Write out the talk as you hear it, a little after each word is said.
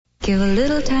Give a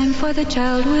little time for the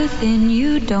child within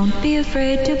you. Don't be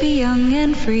afraid to be young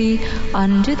and free.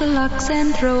 Undo the locks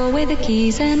and throw away the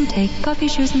keys and take off your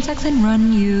shoes and socks and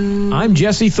run you. I'm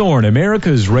Jesse Thorne,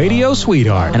 America's radio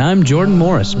sweetheart. And I'm Jordan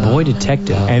Morris, boy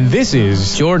detective. And this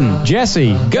is Jordan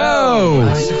Jesse Go!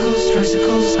 Bicycles,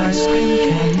 tricycles, ice cream,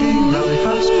 candy,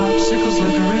 lollipops, popsicles,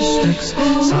 licorice sticks,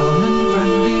 Solomon,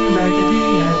 Grundy, Raggedy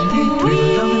Andy,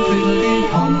 Tweedledum and Tweedledee,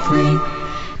 home free.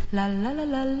 La, la, la,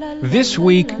 la, la, This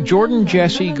week, Jordan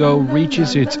Jesse Go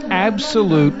reaches its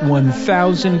absolute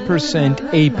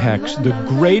 1000% apex, the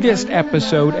greatest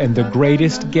episode and the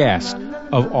greatest guest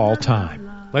of all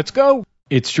time. Let's go!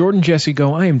 It's Jordan Jesse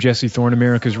Go. I am Jesse Thorne,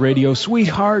 America's radio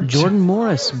sweetheart. Jordan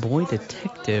Morris, boy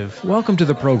detective. Welcome to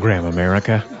the program,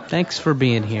 America. Thanks for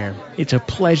being here. It's a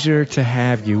pleasure to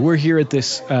have you. We're here at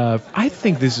this, I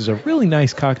think this is a really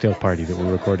nice cocktail party that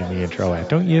we're recording the intro at,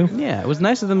 don't you? Yeah, it was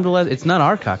nice of them to let... It's not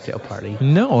our cocktail party.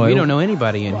 No. We don't know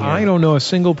anybody in here. I don't know a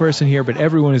single person here, but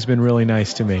everyone has been really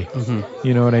nice to me. Mm-hmm.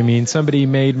 You know what I mean? Somebody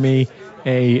made me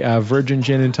a virgin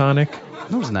gin and tonic.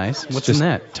 That was nice. What's Just in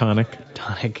that? Tonic.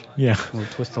 Tonic. Yeah. A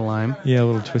little twist of lime. Yeah, a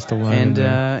little twist of lime.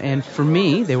 And for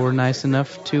me, they were nice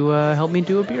enough to help me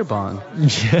do a beer bong.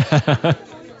 Yeah.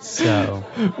 So...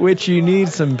 Which you need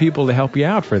some people to help you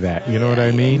out for that. You know what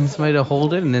I mean? Somebody to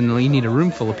hold it, and then you need a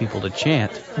room full of people to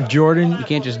chant. Jordan, You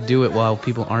can't just do it while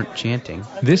people aren't chanting.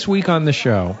 this week on the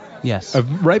show, Yes.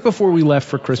 right before we left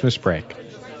for Christmas break,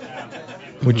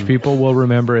 which people will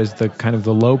remember as the kind of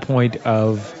the low point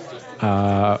of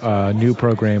new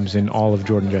programs in all of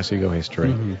Jordan Jesse Go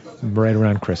history, right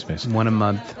around Christmas. One a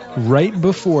month. Right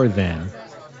before then,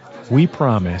 we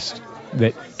promised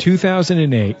that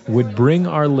 2008 would bring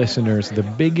our listeners the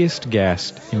biggest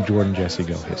guest in Jordan Jesse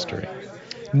Go history.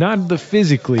 Not the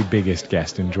physically biggest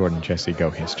guest in Jordan Jesse Go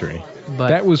history. But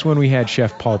That was when we had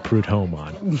Chef Paul Prudhomme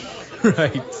on.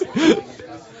 right.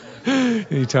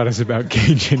 He taught us about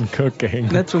Cajun cooking.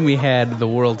 That's when we had the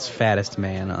world's fattest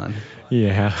man on.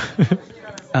 Yeah.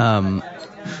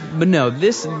 But no,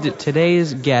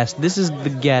 today's guest, this is the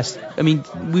guest. I mean,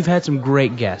 we've had some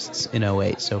great guests in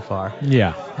 08 so far.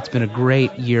 Yeah. It's been a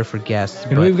great year for guests.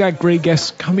 And but- we've got great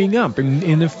guests coming up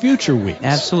in the future weeks.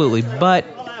 Absolutely, but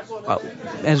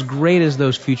as great as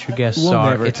those future guests We'll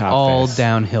are, never it's top all this.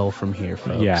 downhill from here,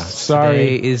 folks. Yeah, sorry.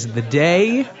 Today is the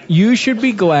day. You should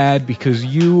be glad because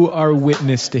you are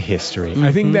witness to history.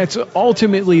 I think that's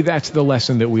the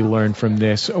lesson that we learned from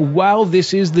this. While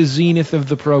this is the zenith of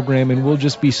the program and we'll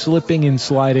just be slipping and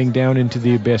sliding down into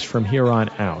the abyss from here on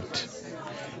out,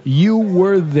 you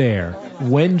were there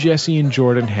when Jesse and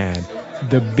Jordan had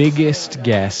the biggest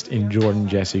guest in Jordan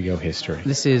Jesse Go history.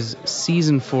 This is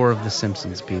season 4 of The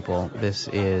Simpsons, people. This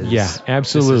is... Yeah,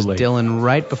 absolutely. This is Dylan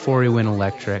right before he went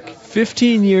electric.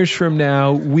 15 years from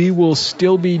now, we will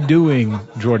still be doing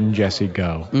Jordan Jesse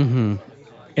Go. Mm-hmm.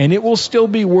 And it will still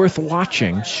be worth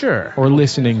watching. Sure. Or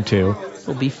listening to.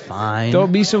 It'll be fine. There'll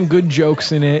be some good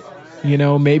jokes in it. You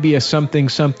know, maybe a something,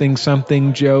 something,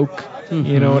 something joke.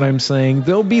 You know what I'm saying?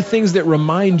 There'll be things that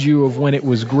remind you of when it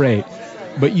was great.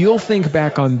 But you'll think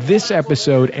back on this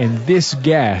episode and this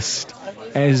guest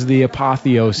as the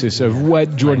apotheosis of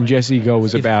what Jordan Jesse Go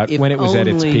was about when it was at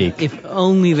its peak. If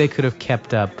only they could have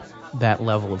kept up that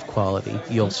level of quality,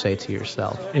 you'll say to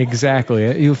yourself.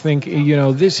 Exactly. You'll think, you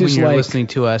know, this When is you're like... listening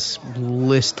to us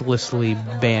listlessly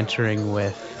bantering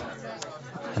with,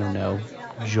 I don't know,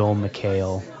 Joel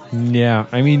McHale. Yeah,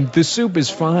 I mean, the soup is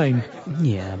fine.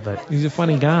 Yeah, but... He's a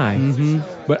funny guy.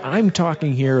 But I'm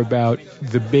talking here about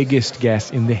the biggest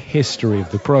guest in the history of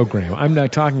the program. I'm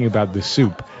not talking about the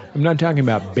soup. I'm not talking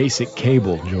about basic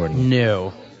cable, Jordan.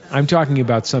 No. I'm talking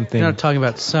about something... You're not talking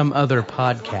about some other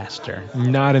podcaster.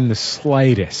 Not in the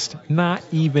slightest. Not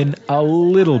even a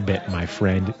little bit, my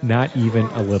friend. Not even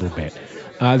a little bit.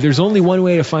 There's only one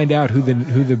way to find out who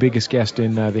the biggest guest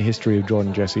in the history of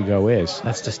Jordan Jesse Go is.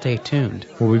 That's to stay tuned.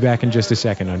 We'll be back in just a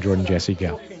second on Jordan Jesse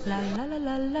Go. la, la, la,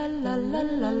 la, la, la,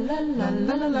 la,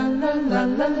 la.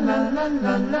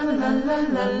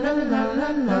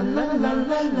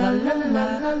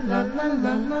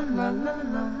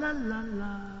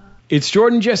 It's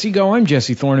Jordan Jesse Go. I'm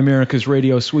Jesse Thorne, America's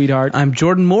radio sweetheart. I'm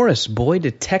Jordan Morris, boy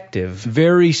detective.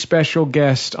 Very special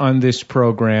guest on this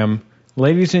program.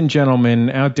 Ladies and gentlemen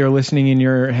out there listening in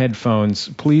your headphones,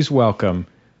 please welcome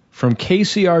from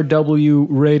KCRW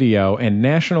Radio and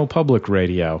National Public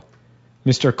Radio,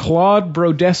 Mr. Claude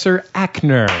Brodesser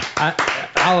Ackner.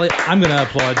 I'm going to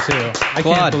applaud too. I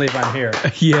Claude. can't believe I'm here.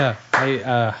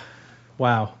 Yeah.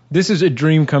 Wow. This is a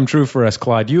dream come true for us,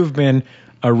 Claude. You have been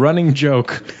a running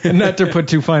joke, and not to put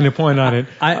too fine a point on it.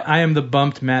 I am the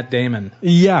bumped Matt Damon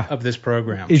Yeah, of this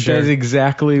program. that is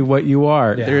exactly what you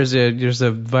are. Yeah. There's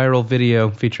a viral video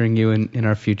featuring you in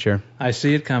our future. I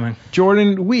see it coming.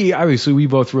 Jordan, we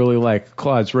both really like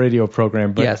Claude's radio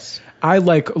program, but Yes. I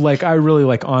really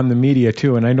like On the Media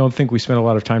too, and I don't think we spent a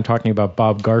lot of time talking about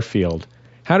Bob Garfield.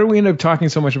 How did we end up talking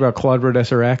so much about Claude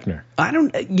Brodesser-Achner? I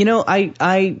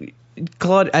don't,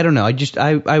 Claude, I don't know.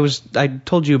 I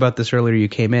told you about this earlier. You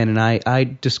came in, and I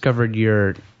discovered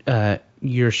your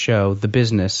show, The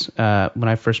Business, when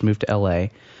I first moved to LA.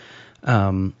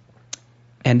 And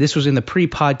this was in the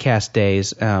pre-podcast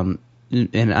days. And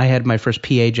I had my first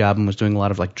PA job and was doing a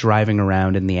lot of like driving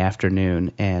around in the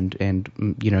afternoon. And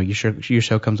your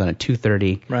show comes on at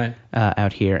 2:30 Right.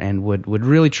 out here, and would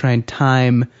really try and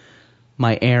time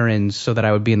my errands so that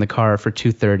I would be in the car for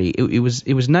 2:30.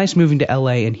 It was nice moving to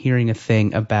LA and hearing a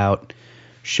thing about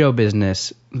show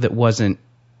business that wasn't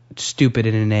stupid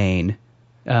and inane.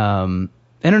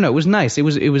 I don't know. It was nice. It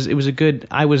was a good.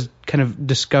 I was kind of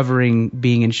discovering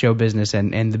being in show business,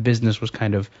 and the business was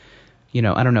kind of, I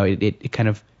don't know. It kind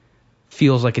of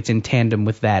feels like it's in tandem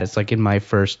with that. It's like in my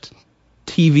first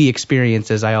TV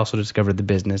experiences, I also discovered the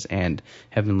business and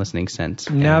have been listening since.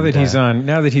 Now that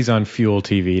he's on Fuel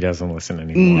TV, he doesn't listen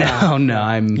anymore.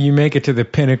 No, You make it to the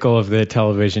pinnacle of the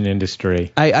television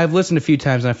industry. I've listened a few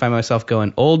times and I find myself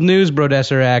going, old news,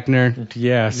 Brodesser-Achner.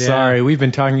 Yeah, sorry. We've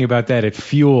been talking about that at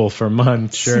Fuel for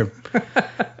months. Sure.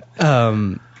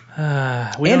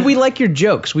 We We like your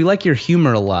jokes. We like your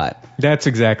humor a lot. That's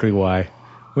exactly why.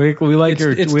 We like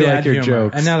your it's we dad like your humor.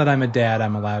 jokes. And now that I'm a dad,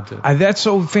 I'm allowed to. That's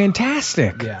so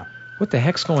fantastic. Yeah. What the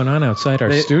heck's going on outside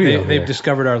our studio? They've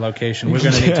discovered our location. We're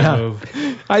going to need to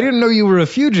move. I didn't know you were a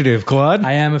fugitive, Claude.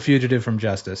 I am a fugitive from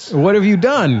justice. What have you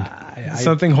done?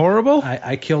 Something horrible?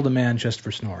 I killed a man just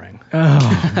for snoring.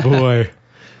 Oh boy.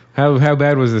 How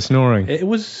bad was the snoring? It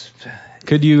was.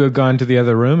 Could you have gone to the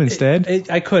other room instead?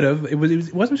 I could have. It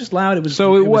wasn't just loud. It was.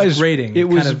 So it was grating. It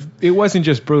wasn't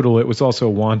just brutal. It was also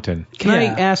wanton. Can I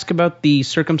Yeah. ask about the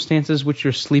circumstances which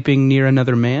you're sleeping near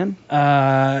another man?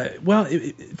 Well,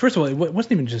 first of all, it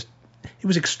wasn't even just. It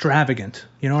was extravagant.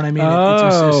 You know what I mean?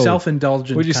 Oh. It's a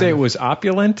self-indulgent. Would you say kind it of- was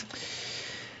opulent?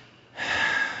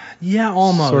 Yeah,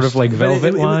 almost. Sort of like But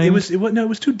Velvet Line? It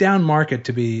was too down market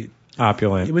to be.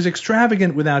 Opulent. It was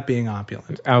extravagant without being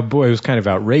opulent. Oh boy, it was kind of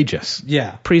outrageous.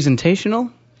 Yeah,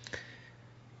 Presentational?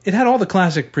 it had all the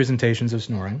classic presentations of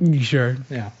snoring. Sure.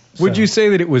 Yeah. Would you say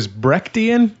that it was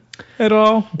Brechtian at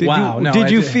all?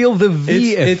 Did you feel the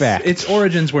V effect? Its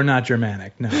origins were not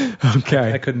Germanic. No.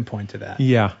 Okay. I couldn't point to that.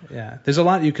 Yeah. Yeah. There's a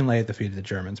lot you can lay at the feet of the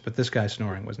Germans, but this guy's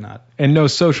snoring was not. And no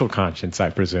social conscience, I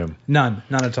presume. None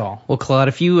at all. Well, Claude,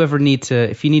 if you need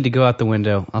to go out the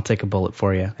window, I'll take a bullet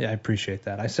for you. Yeah, I appreciate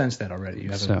that. I sense that already. You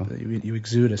have So. you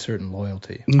exude a certain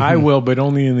loyalty. I will, but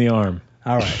only in the arm.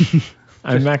 All right.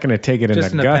 I'm not going to take it in the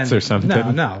Just an guts or appendix.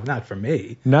 something. No, not for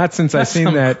me. Not since I've Not seen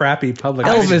some that. crappy public.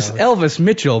 Elvis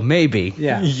Mitchell, maybe.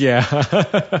 Yeah.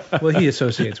 Yeah. Well, he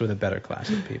associates with a better class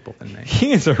of people than me.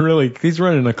 he's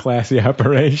running a classy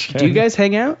operation. Do you guys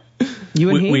hang out?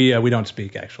 You and he? We don't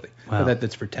speak actually. Wow. But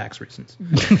that's for tax reasons.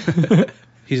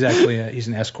 He's actually he's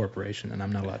an S corporation, and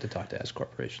I'm not allowed to talk to S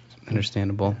corporations.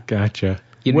 Understandable. Gotcha.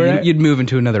 You'd move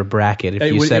into another bracket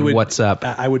if you said, what's up?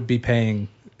 I would be paying.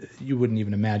 You wouldn't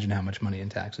even imagine how much money in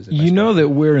taxes. If I You know started. that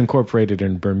we're incorporated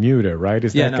in Bermuda, right?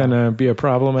 Is Yeah, that no. going to be a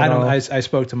problem at I don't. all? I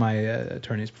spoke to my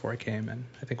attorneys before I came, and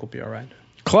I think we'll be all right.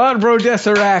 Claude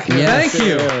Brodesser-Achner. Yes.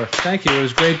 Thank you. It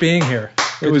was great being here.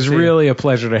 It was really a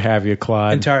pleasure to have you,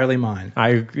 Claude. entirely mine.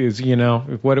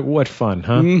 What fun,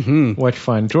 huh? Mhm. What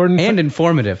fun. Jordan. And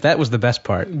informative. That was the best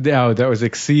part. Oh, that was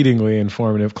exceedingly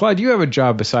informative. Claude, you have a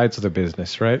job besides the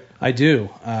business, right? I do.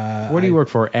 What do you work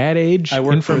for? Ad Age? I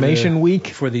work Information Week?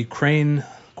 for the Crane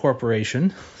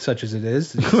Corporation, such as it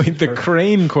is. Wait, the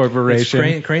Crane Corporation.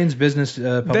 It's Crane's business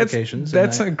publications.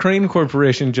 That's a Crane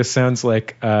Corporation. Just sounds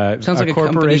like Sounds like a company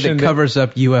corporation that covers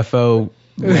up UFO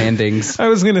landings. I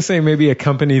was going to say maybe a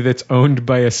company that's owned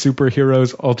by a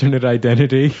superhero's alternate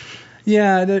identity.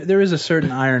 Yeah, there is a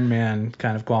certain Iron Man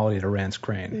kind of quality to Rance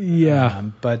Crane. Yeah.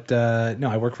 But no,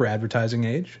 I work for Advertising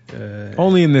Age.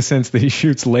 Only in the sense that he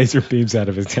shoots laser beams out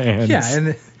of his hands. Yeah,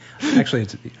 and actually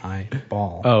it's the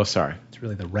eyeball. Oh, sorry. It's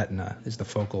really the retina is the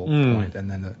focal point, and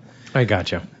then I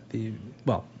gotcha. the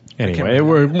well. Anyway,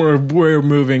 we're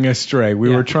moving astray. We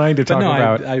were trying to talk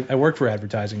about. I work for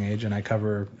Advertising Age, and I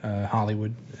cover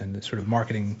Hollywood and the sort of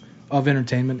marketing of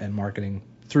entertainment and marketing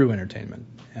through entertainment,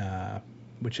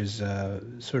 which is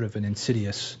sort of an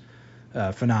insidious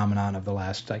phenomenon of the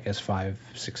last, I guess,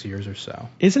 5-6 years or so.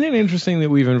 Isn't it interesting that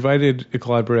we've invited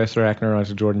Claude Brodesser-Achner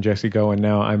onto Jordan Jesse Go, and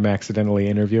now I'm accidentally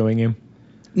interviewing him?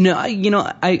 No,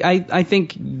 I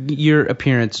think your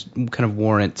appearance kind of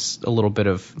warrants a little bit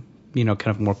of, kind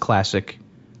of more classic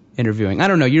interviewing. I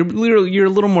don't know. You're a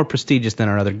little more prestigious than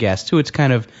our other guests, who it's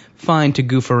kind of fine to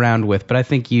goof around with. But I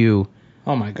think you.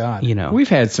 Oh my God. We've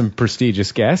had some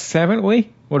prestigious guests, haven't we?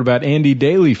 What about Andy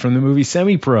Daly from the movie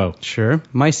Semi-Pro? Sure.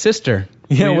 My sister.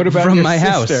 Yeah. What about from your my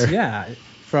sister? house? Yeah,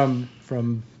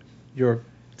 from your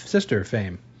sister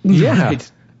fame. Yeah.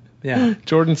 Right. Yeah.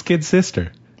 Jordan's kid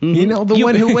sister. Mhm. The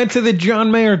one who went to the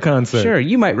John Mayer concert. Sure,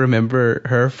 you might remember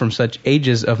her from such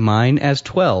ages of mine as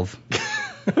 12.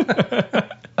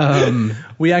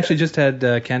 We actually just had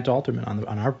Kent Alterman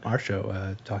on our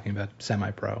show talking about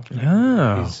Semi-Pro.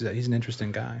 Oh. He's an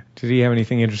interesting guy. Did he have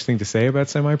anything interesting to say about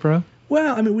Semi-Pro?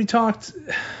 Well, I mean, we talked.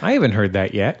 I haven't heard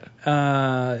that yet.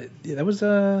 Yeah, that was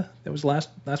last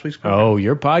week's program. Oh,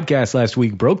 your podcast last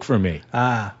week broke for me.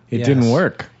 It Yes. didn't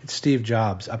work. It's Steve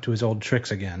Jobs up to his old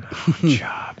tricks again.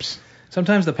 Jobs.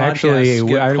 Sometimes the podcasts Actually,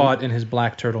 get caught in his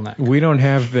black turtleneck. We don't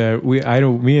have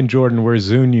me and Jordan were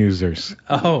Zune users.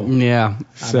 Oh, Yeah.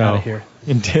 So outta here.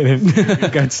 it didn't.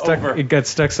 It got stuck. It got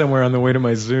stuck somewhere on the way to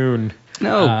my Zune.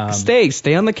 No,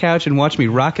 stay on the couch and watch me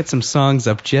rocket some songs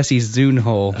up Jesse's Zune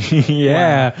hole.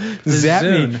 Yeah. The Zap me.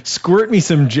 Zune. Squirt me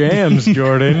some jams,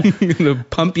 Jordan. Gonna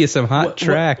pump you some hot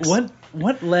tracks.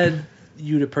 What led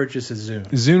you to purchase a Zune?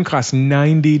 Zune cost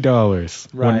 $90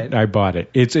 Right. when I bought it.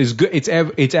 It's as good.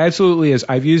 It's absolutely as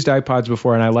I've used iPods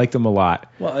before and I like them a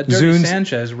lot. Well, a Dirty Zune's-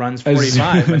 Sanchez runs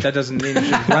 45, but that doesn't mean you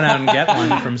should run out and get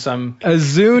one from some A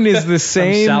Zune is the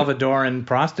same. Salvadoran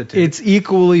prostitute. It's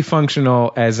equally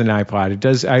functional as an iPod. It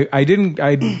does. I didn't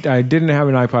have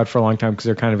an iPod for a long time because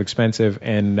they're kind of expensive,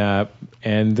 and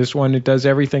this one, it does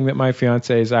everything that my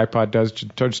fiance's iPod does,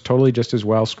 totally just as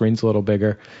well. Screen's a little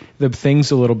bigger, the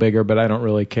thing's a little bigger, but I don't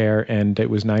really care. And it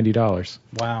was $90.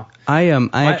 Wow.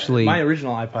 My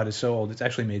original iPod is so old. It's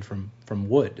actually made from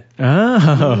wood.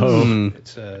 Oh,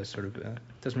 It's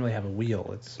doesn't really have a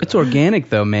wheel. It's organic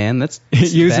though, man. That's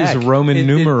it uses back. Roman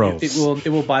numerals. It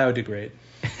will biodegrade.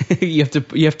 you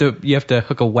have to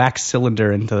hook a wax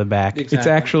cylinder into the back. Exactly. It's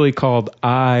actually called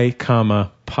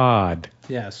pod.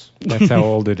 Yes. That's how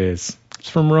old it is. It's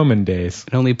from Roman days.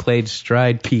 It only played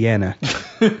stride piano.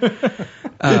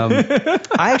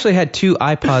 I actually had 2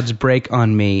 iPods break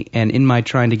on me, and in my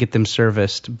trying to get them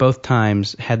serviced, both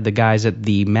times had the guys at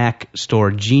the Mac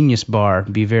store Genius Bar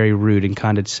be very rude and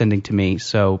condescending to me.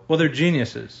 So, Well, they're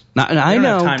geniuses. I They don't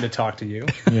know. have time to talk to you.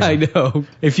 Yeah. I know.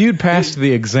 If you'd passed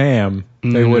the exam,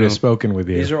 they would have spoken with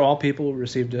you. These are all people who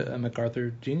received a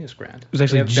MacArthur Genius Grant. It was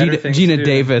actually They have better things Gina to do.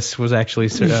 Davis was actually.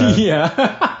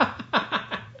 Yeah.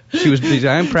 She was.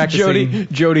 I'm practicing.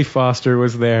 Jodie Foster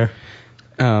was there.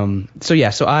 So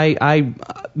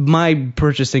my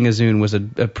purchasing a Zune was a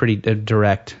pretty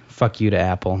direct fuck you to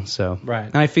Apple. So Right.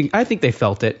 And I think they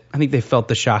felt it. I think they felt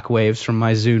the shockwaves from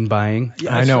my Zune buying.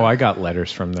 Yeah, I know. so- I got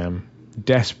letters from them.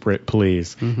 Desperate,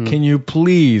 please. Can you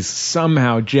please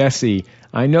somehow, Jesse?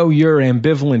 I know you're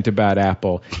ambivalent about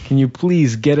Apple. Can you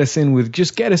please get us a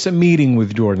meeting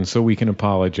with Jordan so we can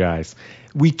apologize?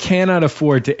 We cannot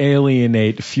afford to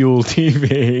alienate Fuel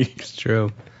TV. It's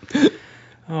true.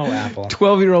 Oh, Apple.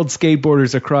 12-year-old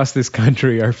skateboarders across this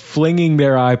country are flinging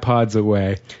their iPods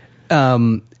away.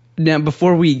 Now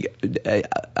before we,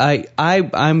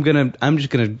 I'm just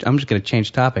gonna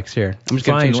change topics here. I'm just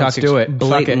gonna Fine, change let's topics do it. Fuck it.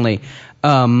 blatantly.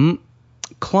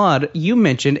 Claude, you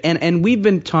mentioned, and we've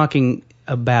been talking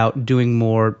about doing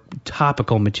more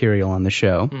topical material on the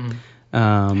show.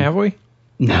 Have we?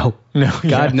 No. No.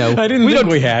 God, no. I didn't think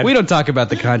we had. We don't talk about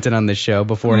the content on this show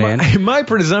beforehand. My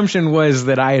presumption was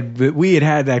that we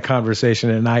had that conversation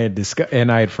and I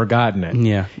had forgotten it.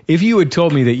 Yeah. If you had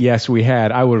told me that yes we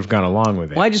had, I would have gone along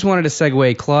with it. Well, I just wanted to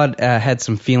segue. Claude had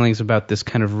some feelings about this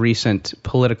kind of recent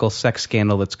political sex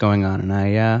scandal that's going on, and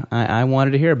I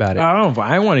wanted to hear about it. Oh,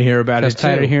 I want to hear about I was it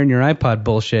tired too. of hearing your iPod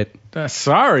bullshit.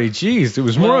 Sorry, geez, it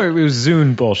was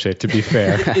Zune bullshit. To be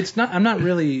fair, It's not. I'm not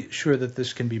really sure that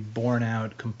this can be borne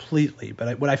out completely.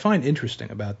 But what I find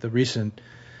interesting about the recent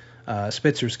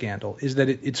Spitzer scandal is that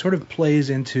it sort of plays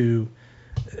into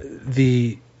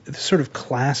the sort of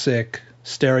classic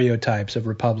stereotypes of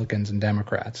Republicans and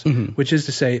Democrats, which is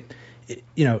to say,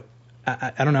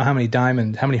 I don't know how many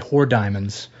whore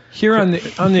diamonds. here on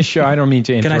this show, I don't mean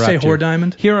to interrupt. Can I say you. whore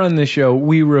diamond? Here on this show,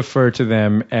 we refer to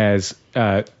them as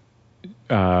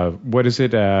what is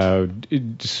it?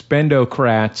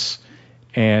 Spendocrats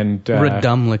and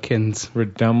Redumlicans.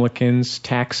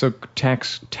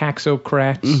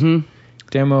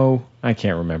 taxocrats, I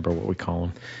can't remember what we call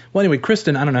them. Well, anyway,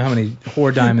 Kristen, I don't know how many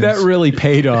whore diamonds. That really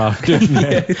paid off, didn't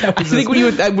it? I think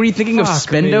were you thinking of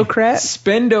Spendocrats?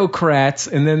 Spendocrats,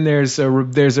 and then there's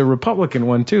a Republican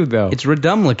one too, though. It's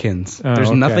Redumlicans. Oh, There's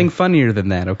okay. nothing funnier than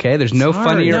that. Okay, there's no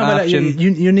funnier but option.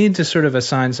 you need to sort of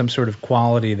assign some sort of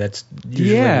quality that's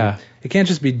usually, Yeah. It can't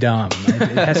just be dumb.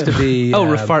 It has to be.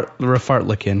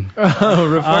 Refartlican. Oh,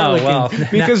 Republican. well.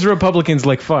 Because Republicans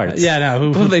like farts. Yeah, no.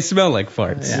 Well, they smell like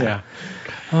farts. Yeah.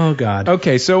 Oh God.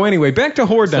 Okay, so anyway, back to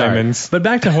whore diamonds. But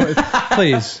back to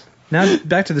please. Now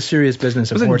back to the serious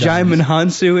business of Wasn't whore Jaimin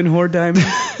diamonds. Hansu in Whore Diamond?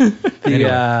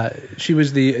 She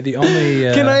was the only.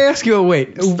 Can I ask you a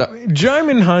wait?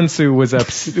 Jaimin Hansu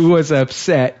was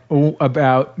upset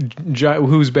about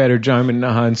who's better, Jaimin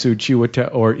Hansu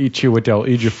Chiwetel or Chiwetel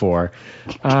Ejiofor,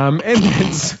 and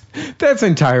that's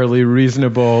entirely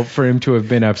reasonable for him to have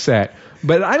been upset.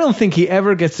 But I don't think he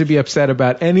ever gets to be upset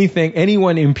about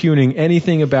anyone impugning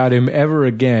anything about him ever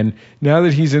again. Now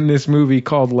that he's in this movie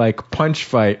called like Punch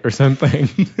Fight or something.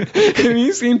 Have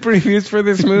you seen previews for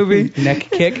this movie? Neck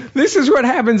kick. This is what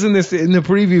happens in the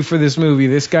preview for this movie.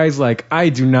 This guy's like, I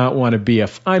do not want to be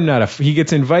he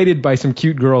gets invited by some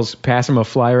cute girls, pass him a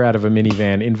flyer out of a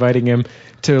minivan, inviting him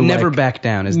to Never Back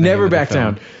Down is the name Never of the Back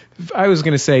film. Down. I was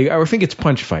going to say, I think it's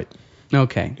Punch Fight.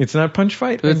 Okay. It's not Punch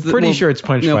Fight? I'm pretty sure it's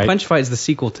Punch Fight. No, Punch Fight is the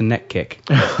sequel to Neck Kick.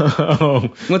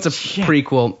 Oh. What's a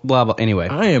prequel? Blah, blah. Anyway.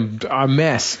 I am a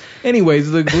mess.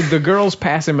 Anyways, the girls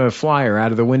pass him a flyer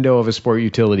out of the window of a sport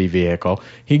utility vehicle.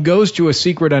 He goes to a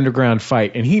secret underground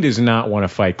fight, and he does not want to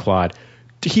fight Claude.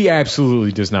 He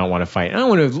absolutely does not want to fight.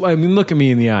 I mean, look at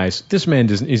me in the eyes. This man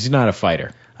is not a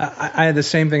fighter. I had the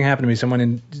same thing happen to me.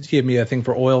 Someone gave me a thing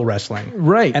for oil wrestling.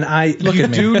 Right. And look you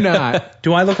at me. do not.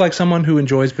 Do I look like someone who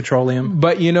enjoys petroleum?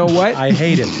 But you know what? I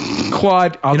hate it.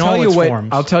 Claude,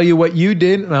 I'll tell you what you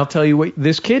did, and I'll tell you what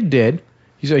this kid did.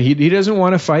 He said he doesn't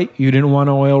want to fight. You didn't want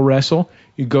to oil wrestle.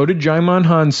 You go to Jaimin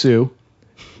Hansu.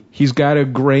 He's got a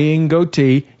graying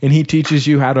goatee, and he teaches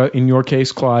you how to, in your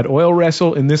case, Claude, oil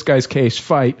wrestle. In this guy's case,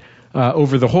 fight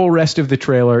over the whole rest of the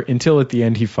trailer until at the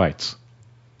end he fights.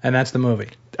 And that's the movie.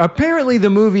 Apparently, the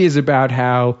movie is about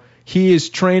how he is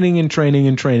training and training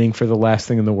and training for the last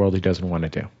thing in the world he doesn't want to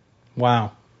do.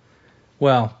 Wow.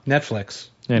 Well, Netflix.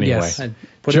 Anyway. Yes. I'd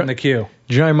put it in the queue.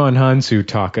 Jaimin Hansu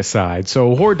talk aside.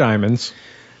 So, whore diamonds.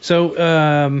 So,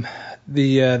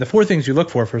 the four things you look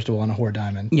for, first of all, on a whore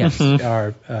diamond Yes.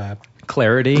 are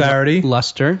Clarity.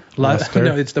 Luster.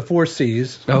 No, it's the 4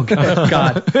 C's. Oh, God.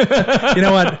 God. You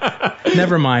know what?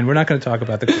 Never mind. We're not going to talk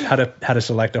about how to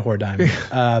select a whore diamond.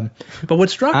 But what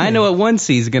struck me... I know what 1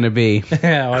 C is going to be.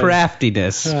 Yeah, well,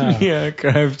 Craftiness. Yeah,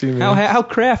 crafty man. How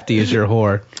crafty is your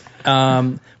whore?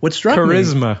 What struck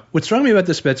Charisma. What struck me about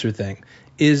the Spitzer thing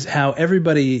is how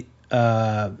everybody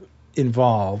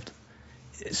involved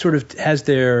sort of has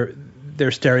their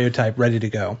stereotype ready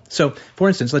to go. So, for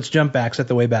instance, let's jump back, set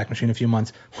the Wayback Machine a few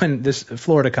months, when this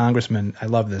Florida congressman, I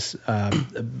love this, I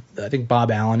think Bob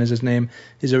Allen is his name,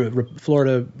 he's a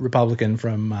Florida Republican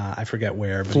from, I forget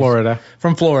where. Florida.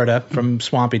 From Florida, from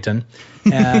Swampington.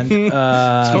 And,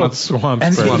 Swamp.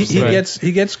 and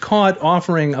he gets caught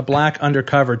offering a black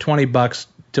undercover $20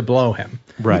 to blow him.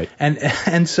 Right.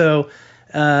 And so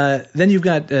then you've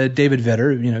got David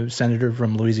Vitter, senator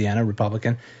from Louisiana,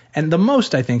 Republican. And the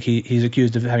most I think he's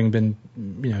accused of having been,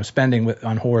 spending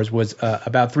on whores was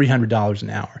about $300 an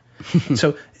hour.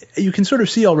 So you can sort of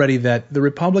see already that the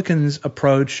Republicans'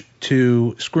 approach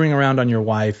to screwing around on your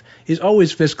wife is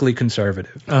always fiscally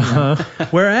conservative.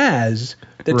 Whereas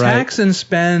the tax and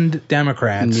spend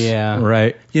Democrats,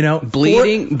 Right.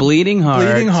 Bleeding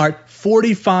heart.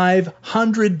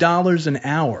 $4,500 an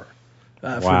hour.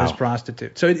 For this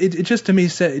prostitute. So it just, to me,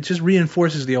 it just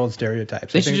reinforces the old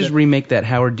stereotypes. They should just remake that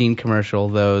Howard Dean commercial,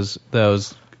 those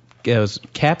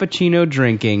cappuccino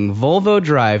drinking, Volvo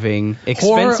driving,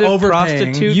 expensive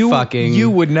prostitute fucking.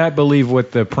 You would not believe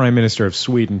what the Prime Minister of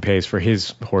Sweden pays for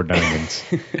his whore diamonds.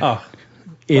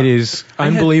 It is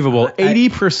unbelievable.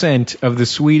 80% of the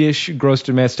Swedish gross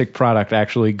domestic product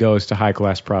actually goes to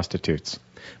high-class prostitutes.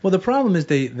 Well, the problem is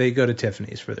they go to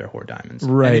Tiffany's for their whore diamonds.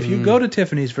 Right. And if you go to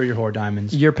Tiffany's for your whore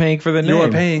diamonds, you're paying for the name.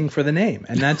 You're paying for the name,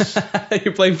 and that's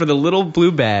you're paying for the little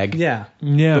blue bag. Yeah.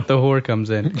 That the whore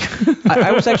comes in.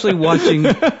 I was actually watching.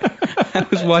 I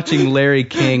was watching Larry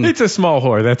King. It's a small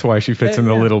whore. That's why she fits in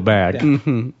the little bag. Yeah.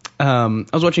 Mm-hmm. I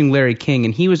was watching Larry King,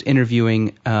 and he was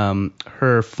interviewing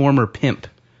her former pimp.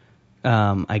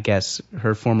 I guess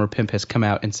her former pimp has come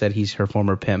out and said he's her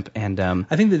former pimp, and I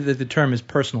think that the term is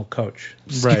personal coach.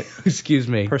 Right. Excuse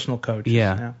me. Personal coach.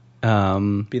 Yeah.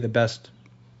 Be the best.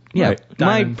 Yeah. Right.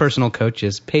 My personal coach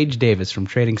is Paige Davis from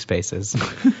Trading Spaces.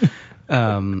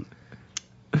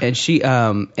 and she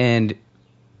and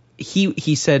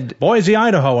he said, Boise,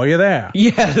 Idaho, are you there?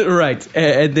 yeah, right.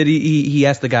 And then he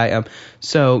asked the guy,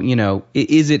 so, you know,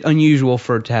 is it unusual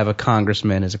to have a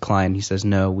congressman as a client? He says,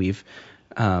 no, we've,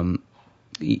 no,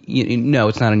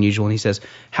 it's not unusual. And he says,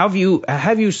 have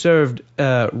you served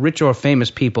rich or famous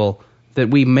people that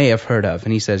we may have heard of?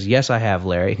 And he says, yes, I have,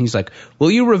 Larry. And he's like, will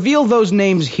you reveal those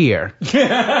names here?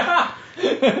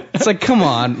 It's like, come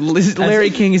on, Larry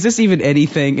King, is this even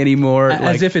anything anymore?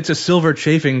 As if it's a silver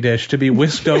chafing dish to be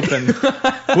whisked open.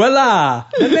 Voila!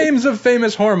 The names of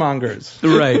famous whoremongers.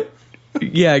 Right.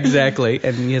 Yeah, exactly.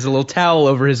 And he has a little towel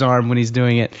over his arm when he's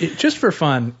doing it. Just for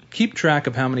fun, keep track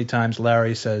of how many times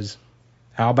Larry says,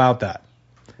 how about that?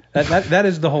 That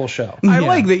is the whole show. I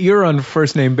like that you're on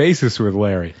first name basis with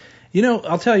Larry. You know,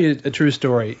 I'll tell you a true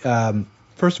story.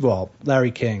 First of all,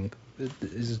 Larry King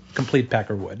is a complete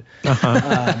peckerwood.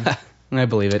 I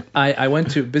believe it. I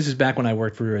went to, this is back when I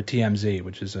worked for TMZ,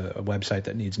 which is a website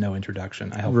that needs no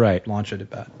introduction. I helped launch it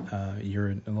about a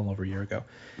little over a year ago.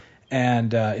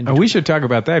 And we should talk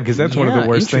about that because that's one of the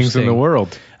worst things in the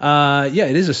world. Yeah,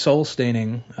 it is a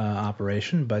soul-staining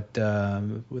operation, but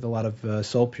with a lot of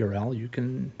soul Purell, you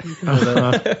can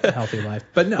live a healthy life.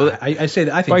 But no, I say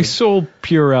that I think by soul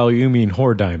Purell you mean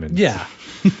whore diamonds. Yeah.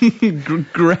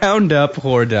 Ground up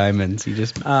whore diamonds. You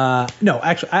just no,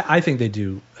 actually, I think they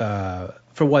do.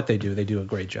 For what they do a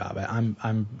great job.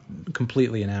 I'm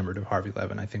completely enamored of Harvey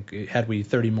Levin. I think had we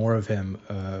 30 more of him,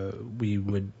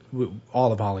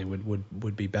 all of Hollywood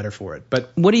would be better for it.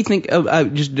 But what do you think?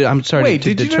 I'm sorry. Wait,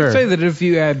 to did deter. you not say that if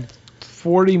you had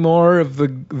 40 more of the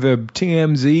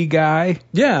TMZ guy?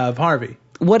 Yeah, of Harvey.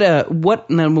 What about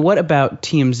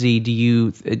TMZ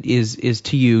is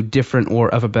to you different or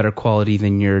of a better quality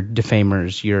than your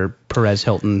defamers, your Perez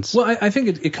Hiltons? Well, I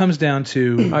think it comes down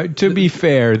to to be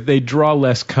fair, they draw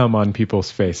less cum on people's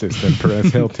faces than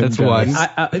Perez Hilton That's does. one.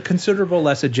 a considerable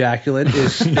less ejaculate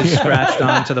is scratched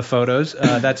onto the photos.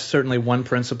 That's certainly one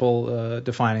principle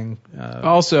defining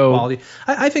also quality.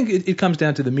 I think it comes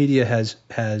down to the media has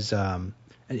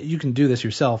you can do this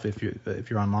yourself if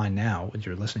you're online now and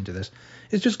you're listening to this,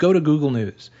 is just go to Google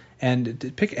News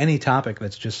and pick any topic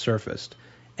that's just surfaced.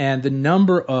 And the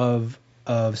number of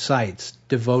sites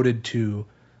devoted to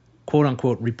quote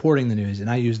unquote reporting the news, and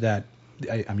I use that,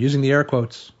 I'm using the air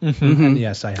quotes. Mm-hmm. And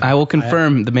yes, I have. I will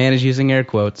confirm the man is using air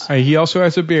quotes. He also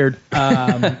has a beard.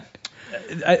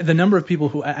 The number of people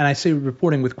who, and I say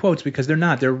reporting with quotes because they're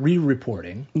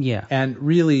re-reporting. Yeah. And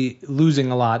really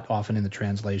losing a lot often in the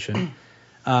translation.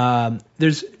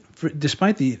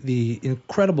 Despite the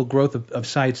incredible growth of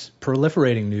sites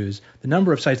proliferating news, the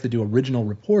number of sites that do original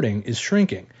reporting is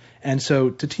shrinking. And so,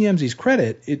 to TMZ's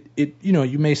credit, it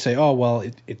you may say, oh well,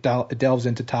 it delves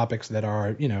into topics that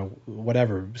are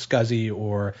whatever scuzzy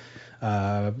or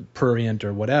prurient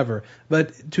or whatever.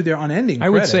 But to their unending credit, I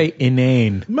would say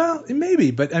inane. Well,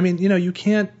 maybe, but I mean, you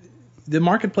can't. The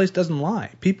marketplace doesn't lie.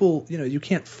 People, you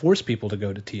can't force people to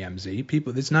go to TMZ.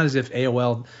 People, it's not as if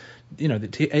AOL.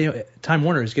 Time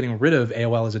Warner is getting rid of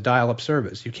AOL as a dial-up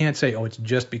service. You can't say, oh, it's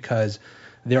just because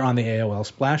they're on the AOL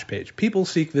splash page. People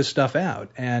seek this stuff out,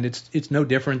 and it's no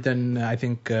different than I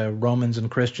think Romans and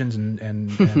Christians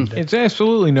and It's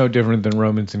absolutely no different than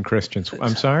Romans and Christians.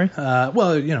 I'm sorry.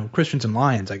 Well, Christians and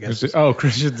lions, I guess.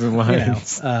 Christians and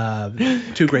lions.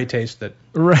 Two great tastes that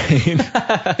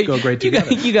right go great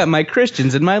together. You got my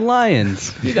Christians and my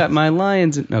lions. You got my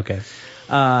lions. Okay.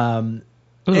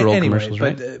 Those are old commercials,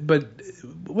 right? But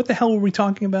what the hell were we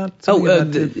talking about? How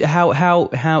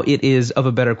it is of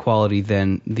a better quality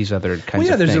than these other kinds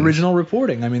of things. There's original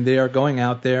reporting. I mean, they are going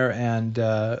out there and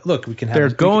look, we can have. They're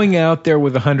going out there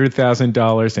with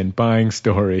 $100,000 and buying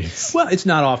stories. Well, it's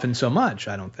not often so much,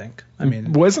 I don't think. I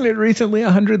mean, wasn't it recently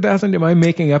 $100,000? Am I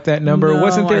making up that number? No,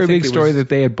 wasn't there a big story that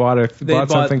they had bought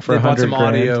something for $100,000? They bought some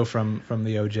audio from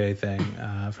the OJ thing,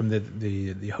 from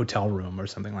the hotel room or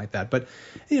something like that. But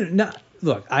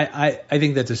look, I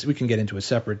think that we can get into a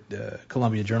separate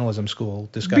Columbia Journalism School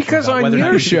discussion because about on whether or not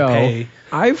your you should show, pay.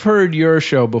 I've heard your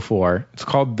show before. It's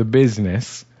called The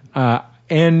Business,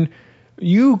 and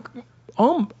you.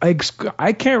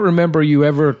 I can't remember you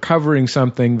ever covering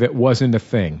something that wasn't a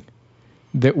thing.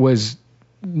 That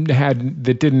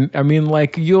didn't. I mean,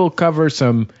 like you'll cover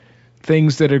some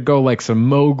things that go like some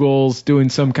moguls doing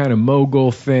some kind of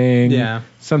mogul thing,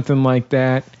 something like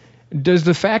that. Does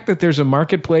the fact that there's a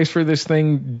marketplace for this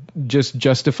thing just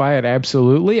justify it?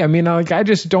 Absolutely. I mean, I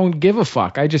just don't give a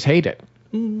fuck. I just hate it.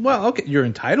 Well, okay, you're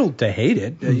entitled to hate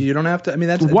it. You don't have to. I mean,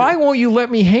 that's why won't you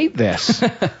let me hate this?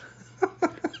 What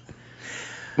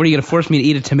are you gonna force me to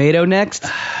eat a tomato next?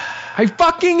 I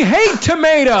fucking hate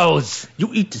tomatoes.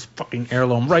 You eat this fucking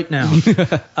heirloom right now.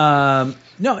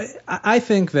 No, I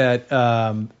think that,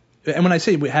 and when I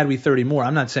say had we 30 more,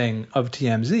 I'm not saying of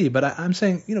TMZ, but I'm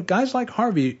saying, guys like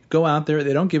Harvey go out there,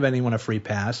 they don't give anyone a free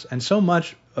pass, and so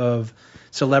much of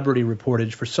celebrity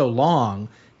reportage for so long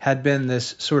had been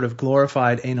this sort of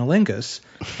glorified analingus,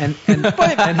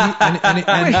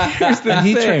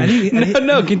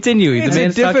 continue. It's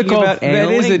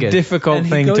a difficult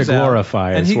thing to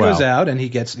glorify. And he well. goes out and he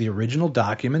gets the original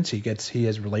documents. He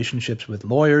has relationships with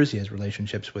lawyers. He has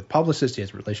relationships with publicists. He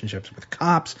has relationships with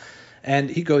cops.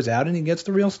 And he goes out and he gets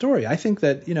the real story. I think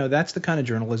that that's the kind of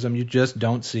journalism you just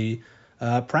don't see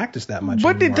practice that much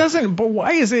but anymore. It doesn't. But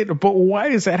why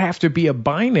does that have to be a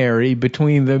binary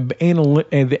between the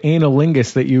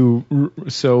analingus that you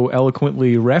so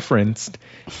eloquently referenced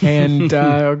and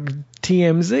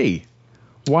TMZ?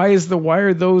 Why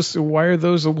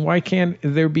can't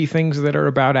there be things that are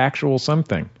about actual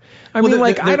something?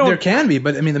 There can be,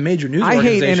 but the major news I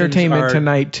hate organizations Entertainment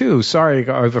Tonight too. Sorry,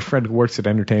 I have a friend who works at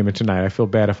Entertainment Tonight. I feel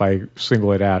bad if I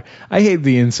single it out. I hate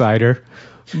The Insider.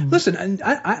 Listen,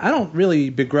 I don't really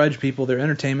begrudge people their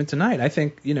Entertainment Tonight. I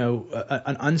think,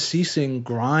 an unceasing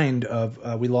grind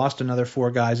of we lost another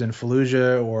 4 guys in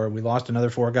Fallujah, or we lost another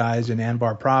 4 guys in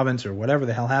Anbar Province, or whatever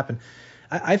the hell happened.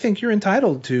 I think you're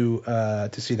entitled to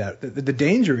see that. The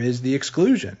danger is the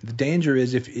exclusion. The danger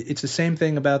is if it's the same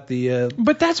thing about the.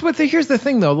 But that's here's the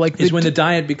thing though. When the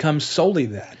diet becomes solely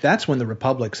that. That's when the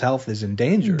Republic's health is in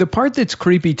danger. The part that's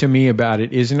creepy to me about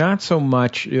it is not so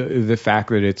much the fact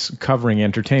that it's covering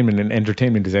entertainment, and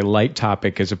entertainment is a light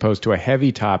topic as opposed to a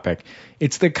heavy topic.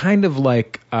 It's the kind of well,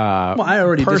 I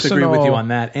already disagree with you on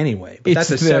that anyway. But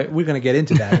we're going to get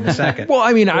into that in a second. Well,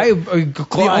 I mean,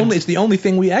 it's the only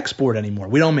thing we export anymore.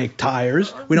 We don't make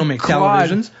tires. We don't make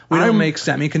televisions. We don't make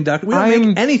semiconductors. We don't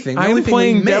make anything. The only thing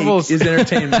we make is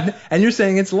entertainment. And you're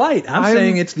saying it's light. I'm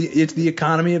saying it's the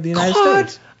economy of the United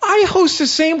States. I host the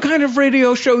same kind of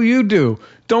radio show you do.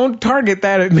 Don't target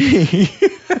that at me.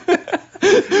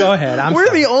 Go ahead.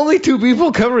 We're the only 2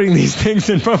 people covering these things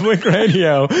in public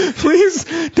radio. Please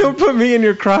don't put me in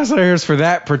your crosshairs for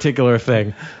that particular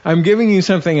thing. I'm giving you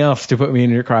something else to put me in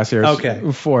your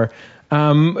crosshairs for.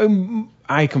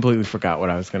 I completely forgot what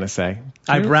I was going to say.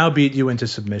 I browbeat you into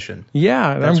submission.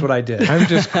 Yeah, that's what I did. I'm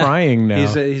just crying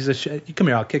now. Come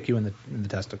here. I'll kick you in the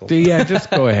testicles. Yeah, just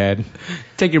go ahead.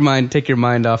 Take your mind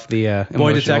off the Boy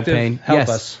emotional detective, pain. help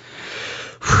us.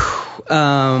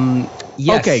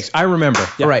 Yes. Okay, I remember.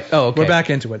 Yeah. Right. Oh, okay. We're back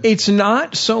into it. It's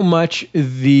not so much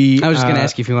the. I was just going to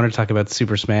ask you if you wanted to talk about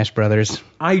Super Smash Brothers.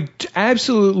 I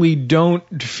absolutely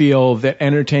don't feel that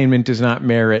entertainment does not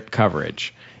merit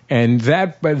coverage, and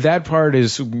that part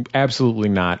is absolutely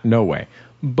not. No way.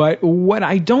 But what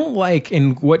I don't like,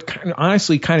 and what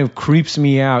honestly kind of creeps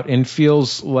me out and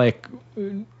feels like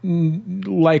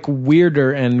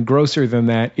weirder and grosser than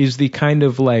that, is the kind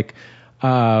of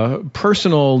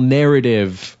personal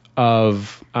narrative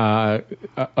of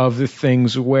the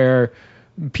things where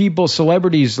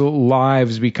celebrities'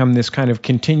 lives become this kind of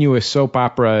continuous soap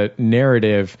opera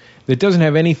narrative that doesn't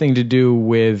have anything to do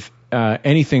with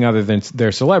anything other than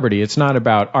their celebrity. It's not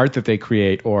about art that they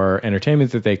create or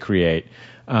entertainment that they create.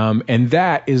 And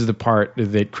that is the part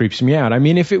that creeps me out. I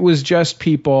mean, if it was just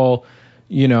people,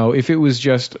 if it was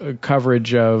just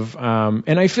coverage of,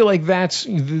 and I feel like that's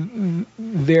been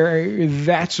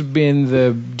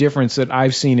the difference that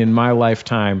I've seen in my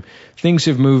lifetime. Things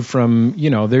have moved from,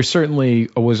 there certainly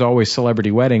was always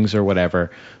celebrity weddings or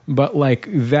whatever, but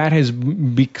that has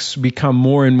become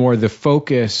more and more the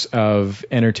focus of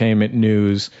entertainment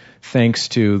news, thanks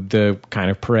to the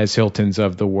kind of Perez Hiltons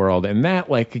of the world. And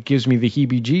that, it gives me the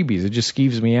heebie-jeebies. It just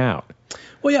skeeves me out.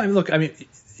 Well, yeah,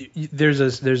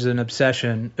 there's an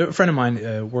obsession. A friend of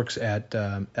mine works at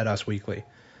Us Weekly,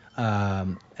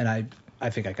 and I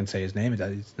think I can say his name.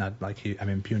 It's not like I'm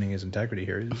impugning his integrity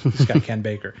here. This guy Ken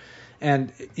Baker,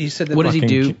 and he said that. What does he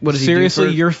do? What does seriously?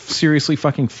 he do? You're seriously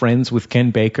fucking friends with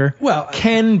Ken Baker? Well,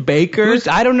 Ken Baker.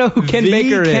 I don't know who Ken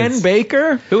Baker is. Ken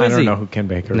Baker? Who is he? I don't know who Ken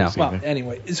Baker is. Well,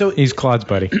 anyway, so he's Claude's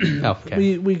buddy. Oh,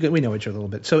 okay. We know each other a little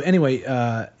bit. So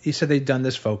anyway, he said they'd done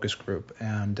this focus group,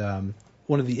 and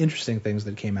one of the interesting things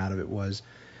that came out of it was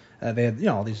they had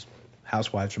all these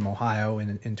housewives from Ohio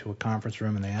into a conference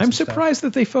room, and they asked. I'm surprised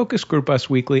that they focus group Us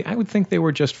Weekly. I would think they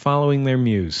were just following their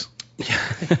muse.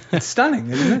 It's stunning,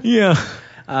 isn't it? Yeah.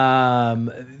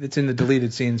 It's in the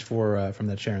deleted scenes from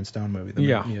that Sharon Stone movie.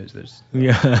 The Muse.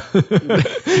 Yeah.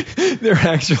 They're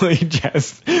actually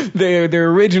just their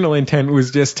original intent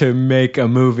was just to make a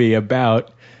movie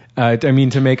about. To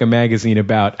make a magazine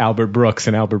about Albert Brooks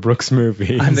and Albert Brooks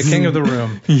movies. I'm the king of the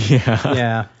room.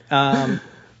 Yeah. Yeah.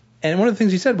 And one of the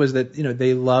things he said was that,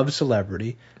 they love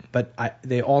celebrity, but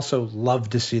they also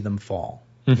love to see them fall.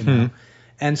 Mm-hmm.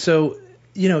 And so,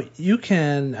 you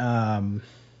can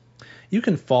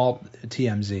fault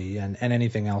TMZ and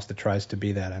anything else that tries to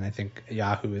be that. And I think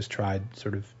Yahoo has tried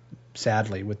sort of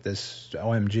sadly with this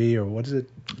OMG, or what is it?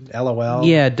 LOL?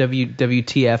 Yeah,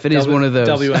 WTF. It is one of those.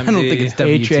 WMD. I don't think it's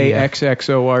WTF.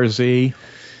 HAXXORZ.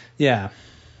 Yeah.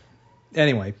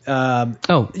 Anyway.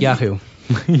 Yahoo.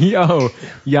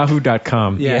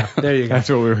 Yahoo.com. Yeah, there you go. That's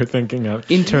what we were thinking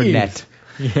of. Internet.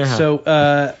 Yeah.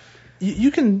 So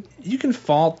you can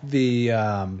fault the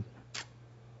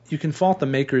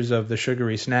makers of the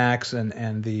sugary snacks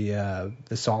and the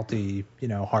salty,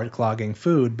 heart clogging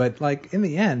food, but like in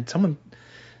the end, someone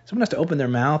has to open their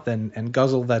mouth and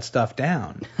guzzle that stuff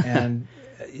down. And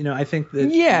I think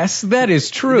that yes, that is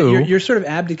true. You're sort of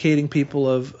abdicating people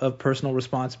of personal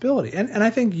responsibility, and I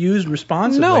think used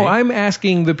responsibly. No, I'm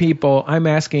asking the people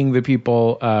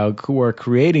who are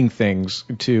creating things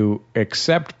to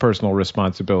accept personal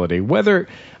responsibility. There's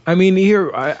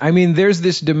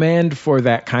this demand for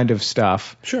that kind of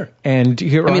stuff. Sure. And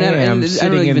here I am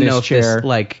sitting in this chair.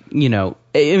 I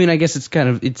guess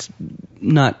it's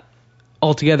not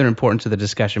altogether important to the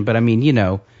discussion, but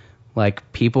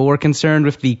like people were concerned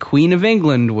if the Queen of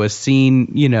England was seen,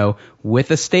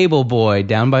 with a stable boy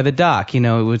down by the dock.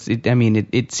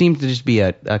 It seemed to just be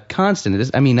a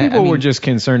constant. People were just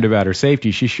concerned about her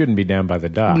safety. She shouldn't be down by the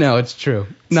dock. No, it's true.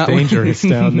 It's dangerous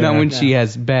down there. Not when she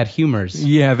has bad humors.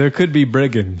 Yeah, there could be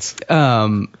brigands.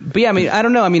 But yeah, I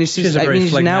don't know. It's just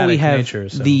now we have nature,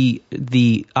 so.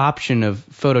 the option of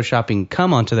photoshopping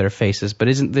cum onto their faces. But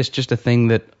isn't this just a thing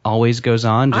that always goes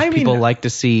on? People like to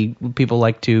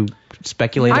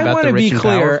speculate about the rich and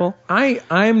powerful.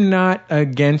 I'm not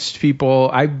against people.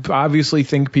 I obviously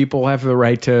think people have the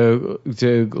right to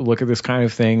look at this kind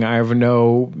of thing.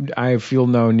 I feel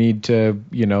no need to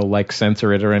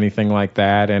censor it or anything like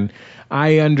that. And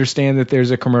I understand that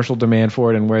there's a commercial demand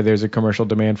for it, and where there's a commercial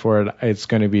demand for it, it's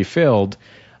going to be filled.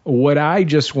 What I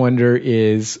just wonder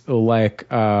is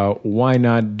why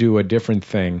not do a different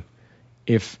thing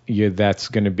if that's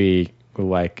going to be.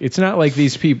 It's not like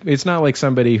these people. It's not like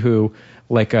somebody who,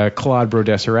 like Claude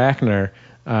Brodesser-Akner,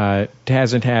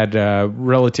 hasn't had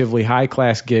relatively high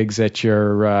class gigs at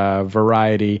your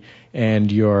Variety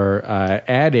and your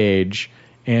Ad Age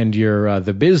and your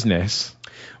The Business.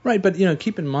 Right, but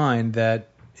keep in mind that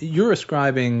you're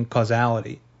ascribing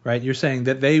causality, right? You're saying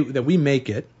that we make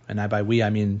it, and by we I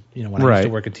mean when I used to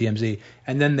work at TMZ,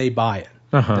 and then they buy it,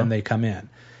 then they come in,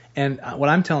 and what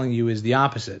I'm telling you is the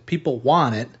opposite. People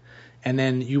want it. And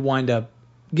then you wind up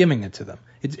giving it to them.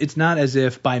 It's not as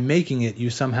if by making it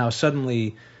you somehow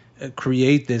suddenly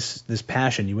create this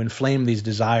passion. You inflame these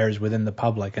desires within the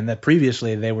public, and that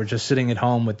previously they were just sitting at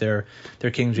home with their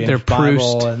King James their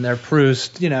Bible Proust. And their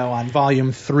Proust, on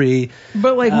volume 3.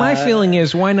 But my feeling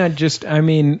is, why not just?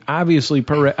 Obviously,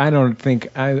 I don't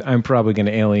think I'm probably going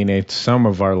to alienate some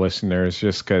of our listeners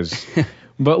just because.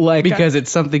 But because it's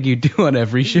something you do on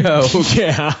every show.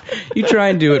 Yeah. You try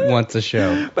and do it once a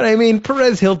show. But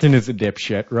Perez Hilton is a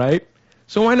dipshit, right?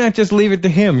 So why not just leave it to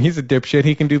him? He's a dipshit.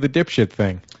 He can do the dipshit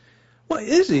thing. Well,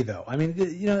 is he though?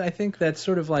 I think that's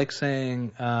sort of like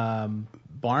saying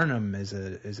Barnum is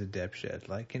a dipshit.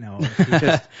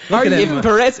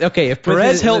 If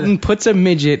Perez Hilton puts a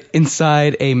midget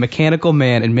inside a mechanical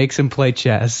man and makes him play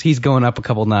chess, he's going up a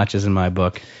couple notches in my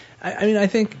book. I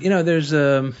think there's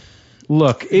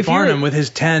Look, if Barnum with his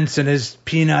tents and his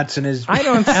peanuts and his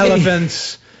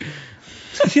elephants,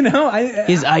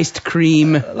 his iced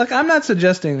cream. Look, I'm not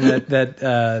suggesting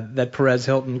that Perez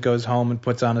Hilton goes home and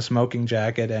puts on a smoking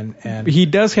jacket and he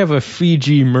does have a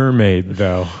Fiji mermaid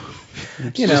though.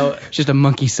 Just a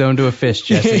monkey sewn to a fish,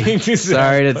 Jesse.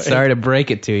 Exactly. Sorry to break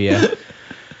it to you.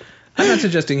 I'm not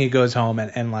suggesting he goes home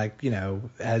and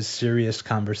has serious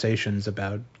conversations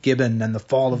about Gibbon and the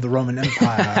fall of the Roman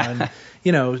Empire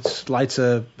and, lights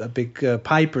a big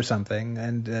pipe or something.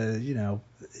 And,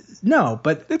 no,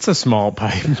 but it's a small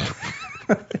pipe.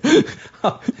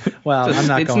 Well, I'm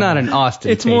not it's going not there. an Austin.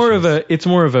 It's more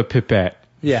of a pipette.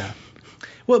 Yeah.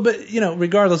 Well, but,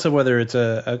 regardless of whether it's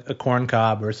a corn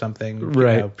cob or something,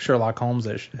 right. Sherlock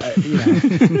Holmes-ish,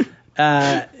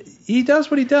 he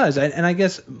does what he does, and I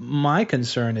guess my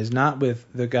concern is not with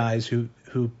the guys who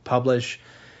publish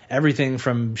everything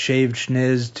from shaved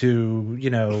schniz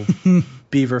to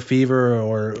beaver fever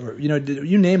or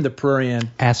you name the prurient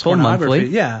asshole pornography, monthly,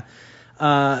 yeah,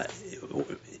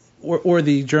 or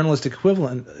the journalistic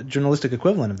equivalent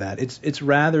of that. It's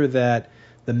rather that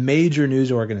the major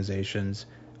news organizations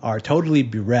are totally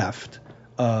bereft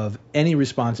of any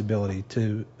responsibility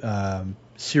to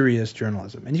serious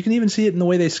journalism. And you can even see it in the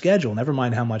way they schedule, never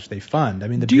mind how much they fund.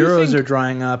 The bureaus are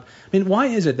drying up. Why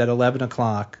is it that 11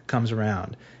 o'clock comes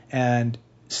around and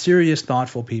serious,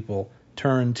 thoughtful people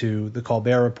turn to the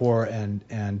Colbert Report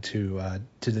and to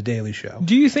the Daily Show.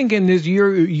 Do you think in this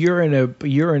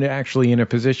you're actually in a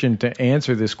position to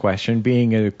answer this question,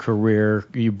 being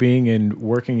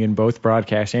working in both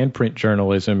broadcast and print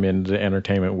journalism in the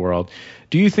entertainment world?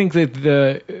 Do you think that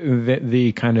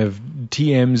the kind of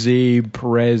TMZ,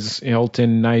 Perez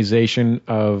Hiltonization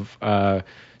of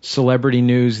celebrity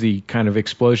news, the kind of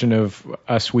explosion of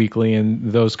Us Weekly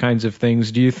and those kinds of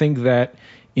things, do you think that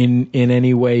in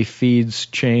any way feeds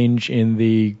change in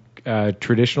the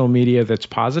traditional media that's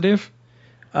positive?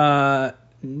 No,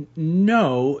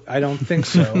 I don't think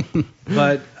so.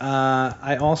 But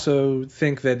I also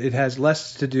think that it has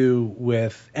less to do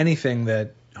with anything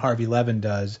that Harvey Levin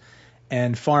does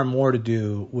and far more to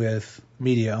do with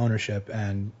media ownership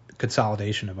and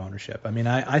consolidation of ownership. I mean,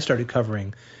 I started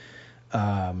covering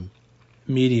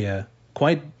media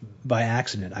quite by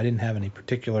accident. I didn't have any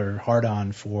particular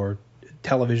hard-on for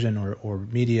television or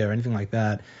media or anything like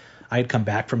that. I had come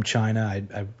back from China.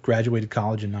 I graduated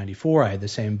college in '94. I had the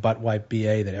same butt wipe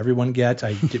BA that everyone gets.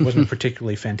 I wasn't a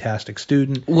particularly fantastic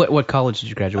student. What college did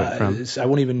you graduate from? I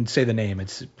won't even say the name.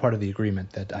 It's part of the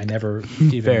agreement that I never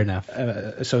even Fair enough.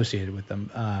 Associated with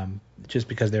them, just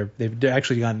because they've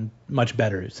actually gotten much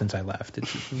better since I left.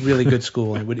 It's a really good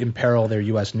school and it would imperil their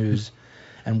U.S. News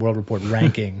and World Report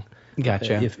ranking.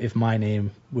 Gotcha. If my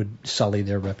name would sully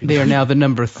their reputation. They are now the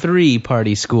number 3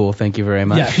 party school. Thank you very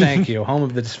much. Yeah, thank you. Home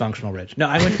of the dysfunctional rich. No,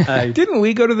 I went. Didn't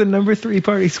we go to the number 3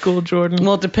 party school, Jordan?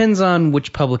 Well, it depends on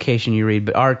which publication you read,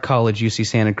 but our college, UC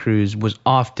Santa Cruz, was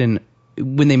often,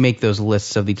 when they make those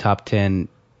lists of the top 10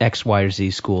 X, Y, or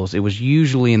Z schools, it was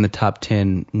usually in the top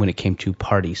 10 when it came to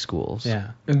party schools.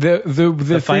 Yeah.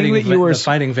 The fighting thing that you were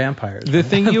fighting vampires. the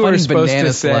thing you were Fighting supposed banana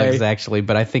to say. slugs, actually,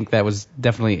 but I think that was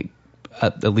definitely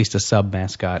at least a sub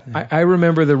mascot. I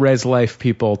remember the Res Life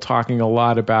people talking a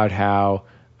lot about how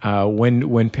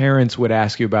when parents would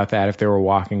ask you about that if they were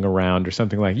walking around or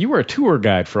something like, you were a tour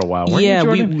guide for a while, weren't you,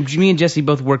 Jordan? me and Jesse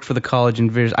both worked for the college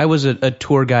in Viz. I was a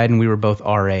tour guide and we were both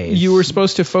RAs. You were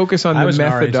supposed to focus on I the was an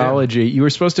RA too. methodology. You were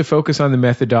supposed to focus on the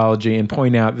methodology and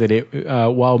point out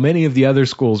that while many of the other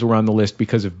schools were on the list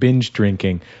because of binge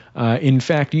drinking, in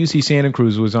fact, UC Santa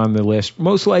Cruz was on the list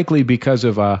most likely because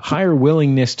of a higher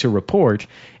willingness to report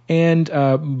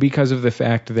and because of the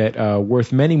fact that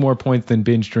worth many more points than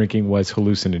binge drinking was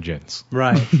hallucinogens.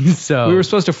 Right. So We were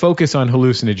supposed to focus on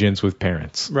hallucinogens with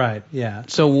parents. Right. Yeah.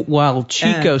 So while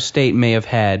Chico State may have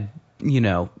had,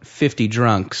 50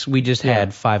 drunks, we just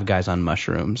had 5 guys on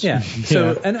mushrooms. Yeah.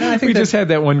 So and I think We just had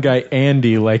that one guy,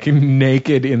 Andy, like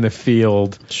naked in the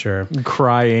field, Sure.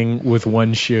 crying with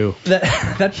one shoe.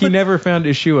 He never found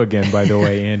his shoe again, by the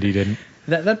way. Andy didn't.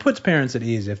 That puts parents at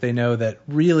ease if they know that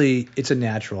really it's a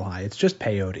natural high. It's just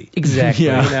peyote. Exactly.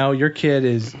 Yeah. Your kid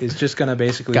is just going to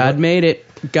basically... God made it.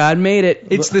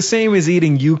 It's the same as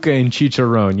eating yucca and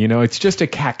chicharron. It's just a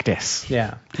cactus.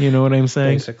 Yeah, You know what I'm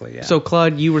saying? basically, yeah. So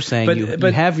Claude, you were saying But- you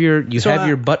but- have your so have I-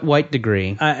 your butt white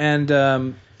degree.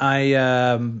 I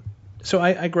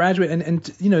graduated,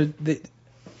 and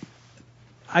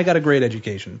I got a great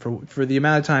education for the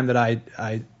amount of time that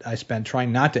I spent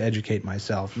trying not to educate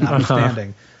myself,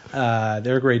 notwithstanding.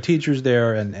 There are great teachers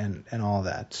there and all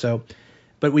that. So,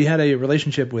 but we had a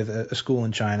relationship with a school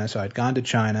in China, so I'd gone to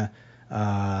China.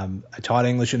 I taught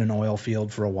English in an oil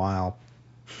field for a while.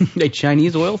 A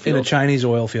Chinese oil In field. a Chinese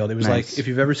oil field. It was Nice. like, if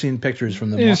you've ever seen pictures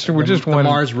from the one-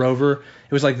 Mars rover,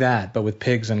 it was like that, but with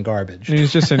pigs and garbage.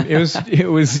 It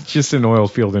was just an oil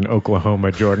field in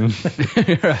Oklahoma, Jordan.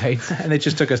 Right. And they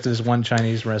just took us to this one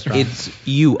Chinese restaurant. It's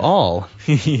you all.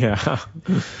 Yeah.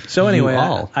 So anyway, You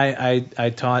all.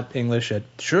 I taught English at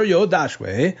Shuyou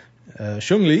Dashui,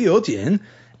 Shungli Youtian,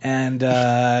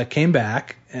 and came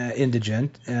back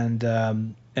indigent and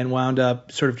wound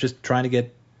up sort of just trying to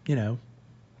get,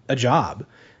 a job,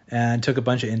 and took a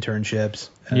bunch of internships.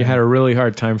 You had a really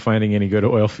hard time finding any good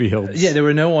oil fields. Yeah, there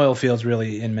were no oil fields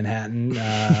really in Manhattan.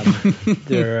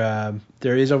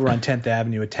 There is over on 10th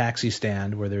Avenue a taxi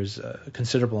stand where there's a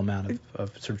considerable amount of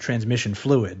sort of transmission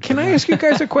fluid. Can I ask you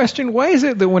guys a question? Why is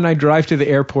it that when I drive to the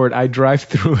airport, I drive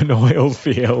through an oil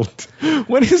field?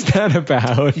 What is that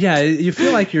about? Yeah, you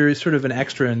feel like you're sort of an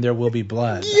extra and There Will Be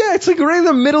Blood. Yeah, it's like right in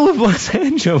the middle of Los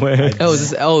Angeles. Is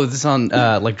this on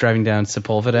like driving down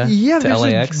Sepulveda Yeah, to there's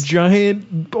LAX? a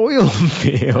giant oil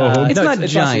field. It's No, not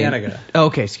it's giant. La Cienega. Oh,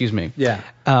 okay, excuse me. Yeah.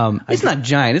 It's not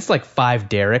giant. It's like 5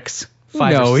 derricks.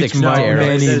 5 no, or 6 it's derricks.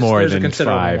 many There's more a than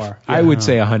considerable 5. more. I would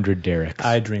say 100 derricks.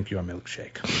 I drink your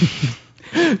milkshake.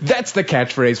 That's the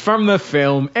catchphrase from the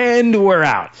film, and we're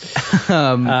out.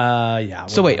 Yeah.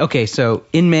 So wait, okay, so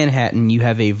in Manhattan you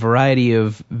have a variety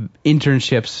of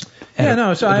internships. So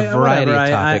with a variety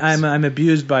whatever. of topics. I'm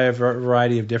abused by a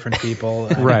variety of different people.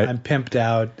 Right. I'm pimped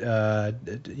out. I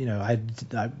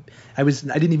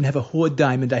didn't even have a hoard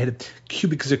diamond. I had a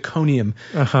cubic zirconium.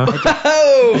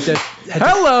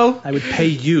 Hello. I would pay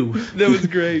you. That was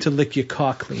great. To lick your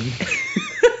car clean.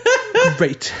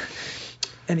 Great.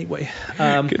 Anyway,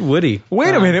 Good Woody.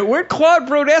 Wait a minute. Where'd Claude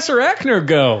Brodesser-Echner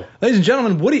go? ladies and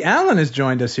gentlemen, Woody Allen has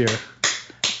joined us here.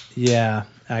 Yeah,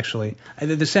 actually.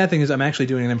 The sad thing is I'm actually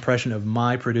doing an impression of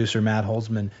my producer, Matt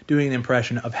Holzman, doing an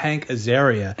impression of Hank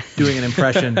Azaria, doing an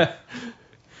impression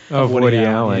Of Woody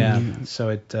Allen. Yeah, so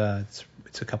it's a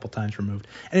couple times removed.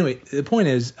 Anyway, the point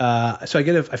is, so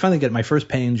I finally get my first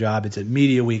paying job. It's at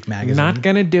Media Week magazine. Not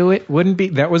gonna do it. Wouldn't be.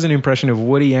 That was an impression of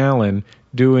Woody Allen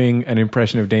doing an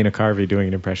impression of Dana Carvey doing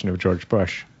an impression of George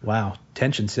Bush. Wow,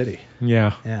 Tension City.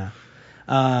 Yeah. Yeah.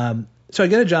 So I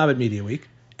get a job at Media Week,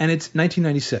 and it's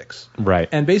 1996. Right.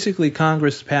 And basically,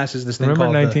 Congress passes this thing Remember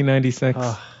called 1996?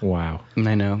 Oh. Wow.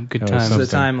 I know. Good That was times. the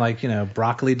time, like,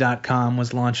 broccoli.com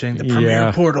was launching the Yeah.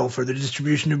 premier portal for the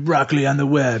distribution of broccoli on the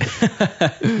web.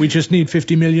 We just need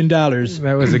 $50 million.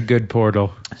 That was a good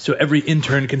portal. So every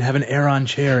intern can have an Aeron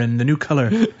chair in the new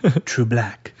color, True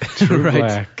Black. True Right.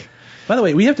 Black. By the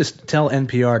way, we have to tell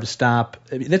NPR to stop.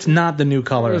 I mean, that's not the new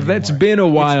color anymore. That's been a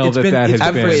while It's that been- that it's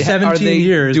has been been. 17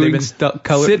 years. doing They've been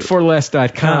color?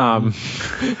 Sitforless.com.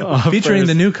 featuring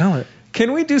the new color.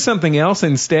 Can we do something else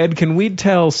instead? Can we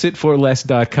tell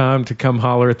sitforless.com to come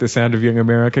holler at the Sound of Young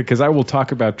America? Because I will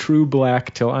talk about True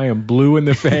Black till I am blue in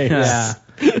the face. Yeah.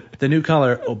 The new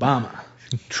color, Obama.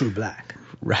 True Black.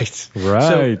 Right.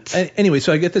 Right. So, anyway,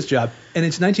 so I get this job, and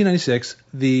it's 1996.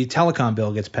 The telecom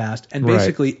bill gets passed, and Right.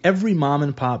 basically every mom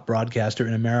and pop broadcaster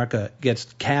in America gets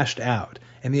cashed out.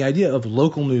 And the idea of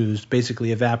local news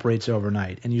basically evaporates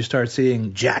overnight, and you start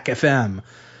seeing Jack FM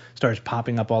starts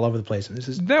popping up all over the place. And this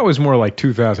is That was more like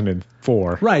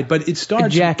 2004. right, but it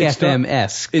starts Jack it start-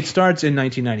 FM-esque. It starts in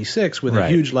 1996 with a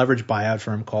Right. huge leverage buyout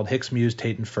firm called Hicks Muse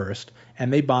Tate and First,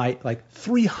 and they buy like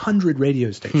 300 radio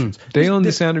stations. They owned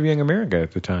the Sound of Young America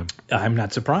at the time. I'm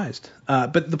not surprised.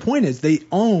 But the point is, they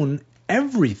own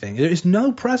everything. There is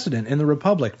no precedent in the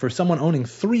Republic for someone owning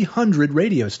 300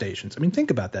 radio stations. I mean,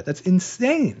 think about that. That's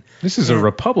insane. This is a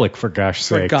republic, for gosh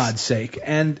For sakes. God's sake.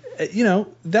 And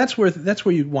that's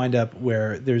where you wind up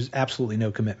where there's absolutely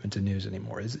no commitment to news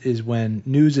anymore. Is when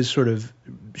news is sort of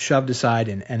shoved aside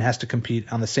and has to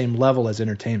compete on the same level as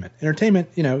entertainment. Entertainment,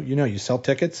 you sell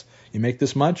tickets, you make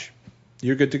this much,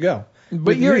 you're good to go.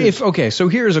 But With news- so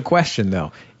here's a question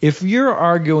though. If you're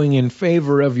arguing in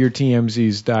favor of your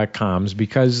TMZs.coms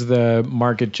because the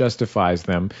market justifies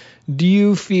them, do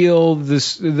you feel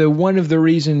one of the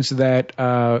reasons that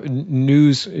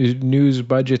news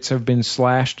budgets have been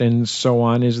slashed and so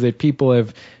on is that people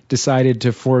have decided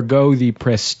to forego the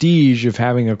prestige of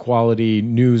having a quality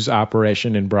news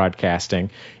operation in broadcasting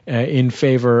in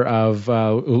favor of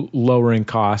lowering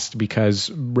cost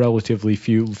because relatively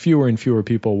fewer and fewer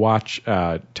people watch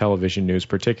television news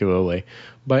particularly,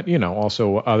 but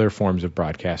also other forms of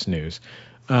broadcast news.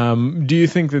 Do you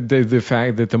think that the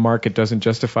fact that the market doesn't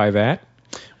justify that?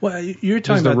 Well, you're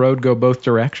talking Does the about road go both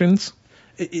directions?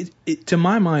 To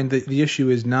my mind, the issue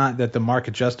is not that the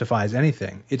market justifies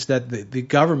anything. It's that the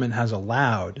government has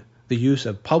allowed the use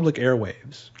of public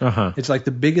airwaves. Uh-huh. It's like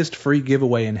the biggest free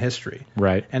giveaway in history.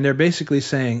 Right. And they're basically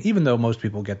saying, even though most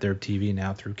people get their TV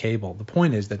now through cable, the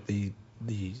point is that the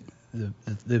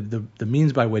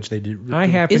means by which they do. I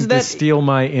happen to steal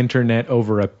my internet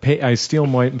over I steal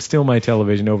my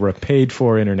television over a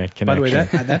paid-for internet connection. By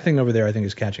the way, that thing over there, I think,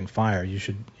 is catching fire. You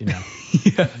should,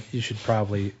 you should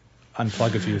probably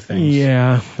unplug a few things.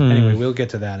 Yeah. Anyway, we'll get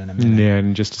to that in a minute. Yeah,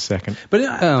 in just a second. But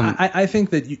I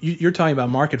think that you're talking about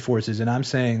market forces, and I'm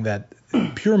saying that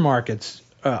pure markets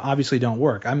obviously don't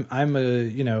work. I'm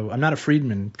not a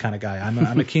Friedman kind of guy. I'm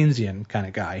a Keynesian kind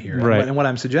of guy here. Right. And what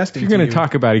I'm suggesting, If you're going to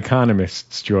talk about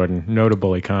economists, Jordan,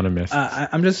 notable economists.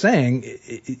 I'm just saying,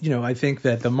 I think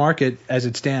that the market as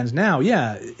it stands now,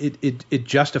 it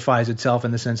justifies itself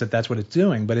in the sense that that's what it's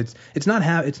doing, but it's not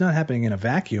happening in a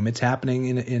vacuum. It's happening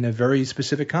in a very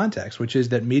specific context, which is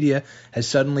that media has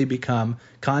suddenly become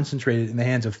concentrated in the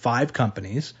hands of 5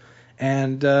 companies.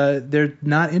 And they're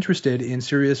not interested in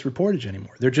serious reportage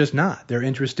anymore. They're just not. They're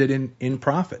interested in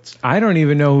profits. I don't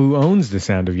even know who owns the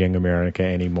Sound of Young America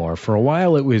anymore. For a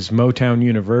while, it was Motown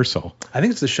Universal. I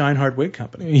think it's the Scheinhardt Wig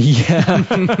Company. Yeah.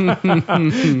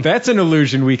 That's an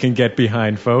illusion we can get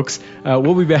behind, folks.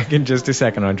 We'll be back in just a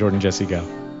second on Jordan Jesse Go.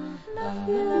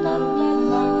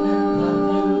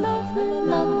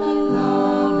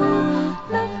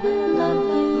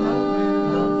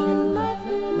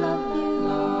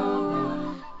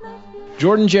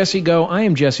 Jordan Jesse Go. I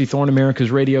am Jesse Thorne, America's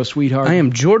radio sweetheart. I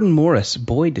am Jordan Morris,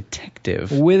 boy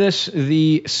detective. With us,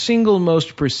 the single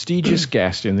most prestigious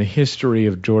guest in the history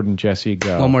of Jordan Jesse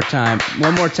Go. One more time.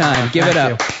 Give it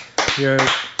up. Your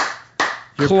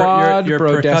Claude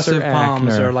percussive Brodesser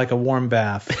palms Ackner. are like a warm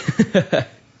bath.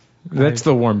 That's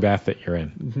the warm bath that you're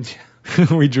in.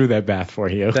 We drew that bath for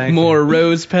you. Thank More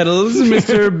rose petals,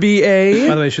 Mr. B.A.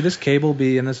 By the way, should this cable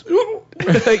be in this?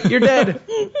 You're dead.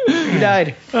 You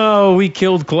died. Oh, we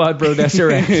killed Claude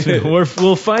Brodesser Ackner.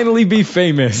 We'll finally be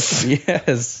famous.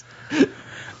 Yes.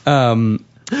 Jordan,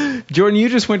 you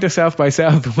just went to South by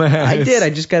Southwest. I did. I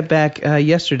just got back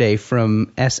yesterday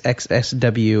from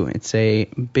SXSW. It's a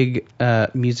big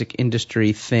music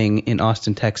industry thing in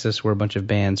Austin, Texas, where a bunch of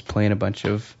bands playing a bunch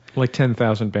of... Like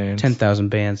 10,000 bands. 10,000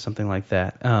 bands, something like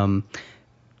that.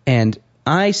 And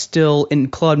I still,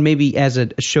 and Claude, maybe as a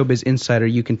showbiz insider,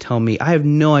 you can tell me, I have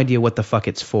no idea what the fuck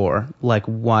it's for, like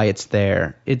why it's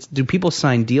there. Do people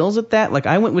sign deals at that? Like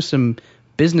I went with some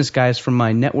business guys from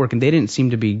my network, and they didn't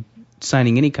seem to be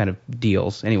signing any kind of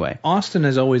deals anyway. Austin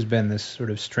has always been this sort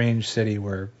of strange city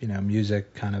where,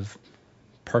 music kind of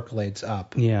percolates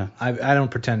up. Yeah. I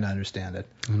don't pretend to understand it.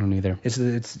 I don't either.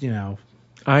 It's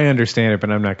I understand it, but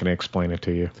I'm not going to explain it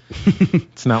to you.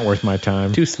 It's not worth my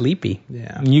time. Too sleepy.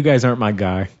 yeah. You guys aren't my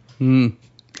guy. If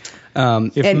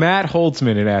And- Matt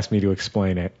Holtzman had asked me to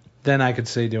explain it, Then I could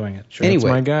see doing it. Sure. Anyway,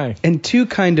 that's my guy. And two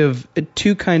kind of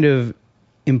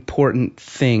important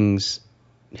things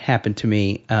happened to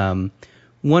me. One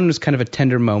was kind of a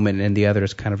tender moment, and the other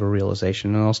is kind of a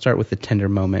realization. And I'll start with the tender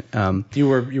moment. You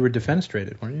were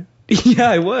defenestrated, weren't you? Yeah,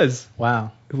 I was.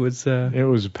 Wow. It was. It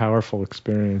was a powerful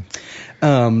experience.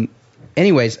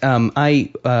 Anyways,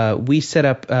 we set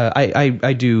up.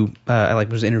 I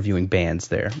was interviewing bands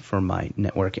there for my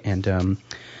network, and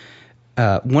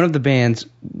one of the bands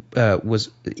was.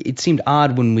 It seemed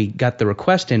odd when we got the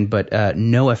request in, but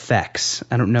NoFX.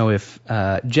 I don't know if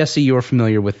Jesse, you're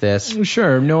familiar with this.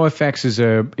 Sure, NoFX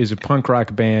is a punk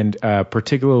rock band,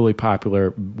 particularly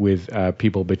popular with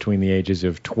people between the ages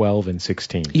of 12 and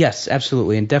 16. Yes,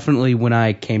 absolutely, and definitely when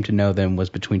I came to know them was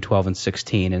between 12 and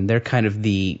 16, and they're kind of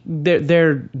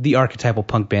they're the archetypal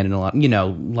punk band in a lot,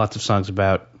 lots of songs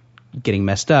about getting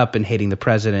messed up and hating the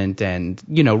president, and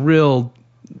real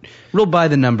by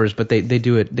the numbers, but they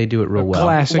do it real well.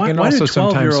 Classic, Why and do also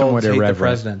sometimes 12-year-olds somewhat hate the irreverent.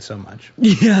 president so much?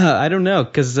 Yeah, I don't know,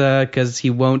 because he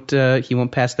won't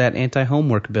pass that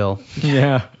anti-homework bill.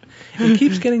 Yeah, He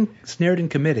keeps getting snared in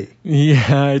committee.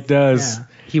 yeah, it does. Yeah.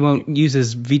 He won't use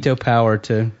his veto power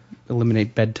to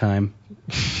eliminate bedtime.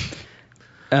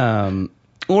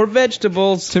 Or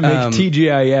vegetables. To make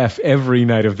TGIF every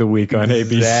night of the week on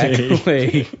ABC.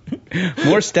 Exactly.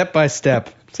 More step by step,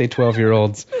 say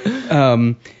 12-year-olds.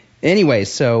 Anyway,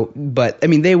 but I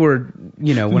mean, they were,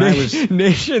 when I was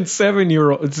Nation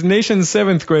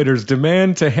 7th graders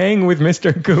demand to hang with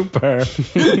Mr. Cooper.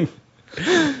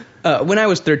 when I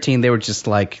was 13, they were just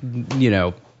like,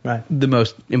 Right. the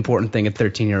most important thing a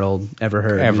 13-year-old ever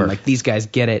heard. Ever. Like, these guys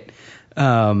get it.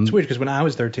 It's weird because when I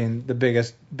was 13, the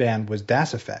biggest band was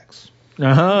Das Effects.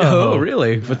 Oh,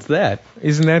 really? What's that?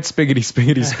 Isn't that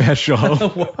Spiggity Special?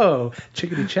 Whoa,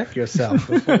 chickadee check yourself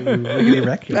before you riggedy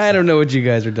wreck yourself. I don't know what you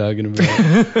guys are talking about.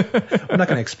 I'm not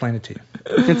going to explain it to you.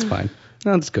 It's fine.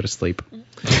 I'll just go to sleep.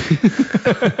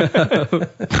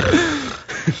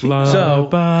 So,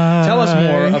 tell us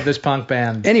more of this punk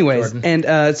band. Anyways, Jordan.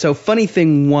 and so funny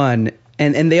thing one,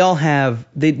 and they all have,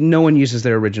 no one uses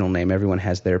their original name. Everyone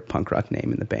has their punk rock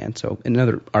name in the band. So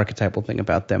another archetypal thing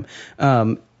about them.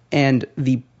 And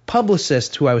the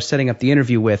publicist who I was setting up the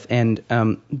interview with, and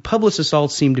publicists all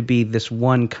seem to be this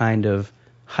one kind of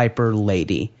hyper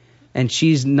lady. And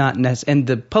she's not and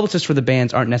the publicists for the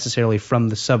bands aren't necessarily from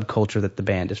the subculture that the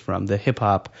band is from. The hip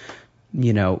hop,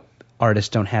 artists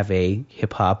don't have a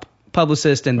hip hop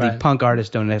publicist, and Right. the punk artists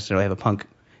don't necessarily have a punk.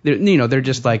 They're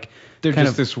just like They're kind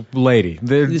just of this lady.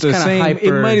 They're this the kinda same. It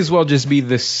hyper- might as well just be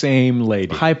the same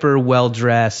lady. hyper well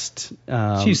dressed.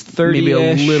 She's maybe a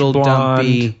 30-ish, little blonde.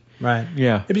 dumpy. Right.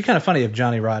 Yeah. It'd be kind of funny if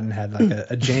Johnny Rotten had like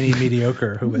a Janie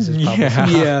Mediocre who was his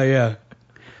publicist. Yeah.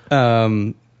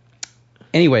 Yeah.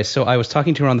 Anyway, so I was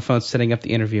talking to her on the phone, setting up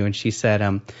the interview, and she said,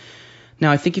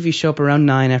 now I think if you show up around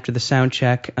 9 after the sound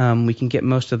check, we can get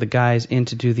most of the guys in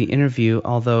to do the interview,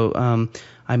 although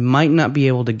I might not be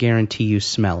able to guarantee you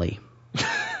smelly.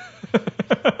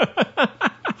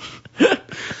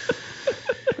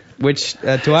 Which,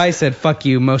 to I said, fuck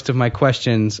you, most of my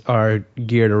questions are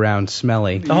geared around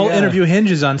smelly. The whole interview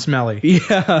hinges on Smelly.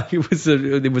 Yeah,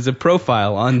 it was a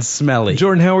profile on smelly.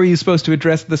 Jordan, how are you supposed to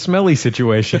address the smelly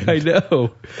situation? I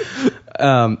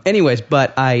know. Anyways,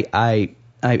 but I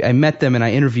I met them and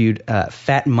I interviewed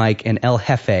Fat Mike and El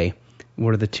Jefe.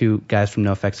 Were the two guys from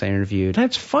NoFX I interviewed.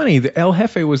 That's funny. The El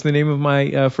Jefe was the name of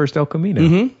my first El Camino.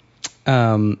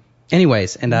 Mm-hmm.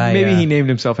 Anyways, and maybe he named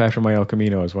himself after my El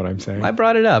Camino, is what I'm saying. I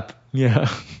brought it up.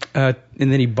 Yeah. And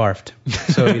then he barfed,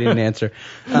 so he didn't answer.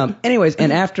 Anyways,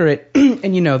 and after it,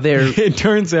 and they're... It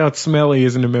turns out Smelly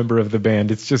isn't a member of the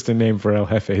band. It's just a name for El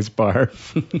Jefe's bar.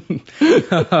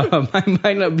 I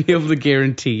might not be able to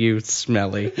guarantee you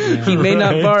Smelly. Yeah, he may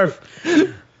not barf.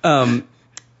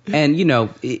 And,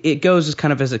 it goes as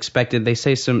kind of as expected. They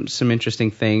say some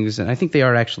interesting things, and I think they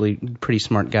are actually pretty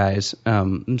smart guys,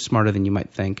 smarter than you might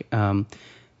think. And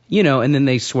then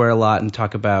they swear a lot and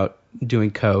talk about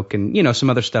doing coke and, some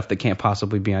other stuff that can't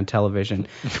possibly be on television.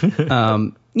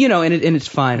 And it's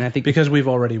fine. And I think because we've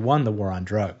already won the war on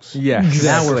drugs. Yeah,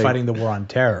 exactly. Now we're fighting the war on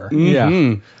terror.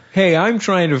 Yeah. Hey, I'm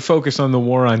trying to focus on the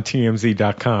war on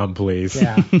TMZ.com, please.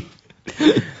 Yeah.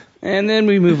 And then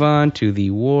we move on to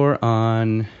the war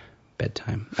on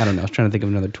bedtime. I don't know. I was trying to think of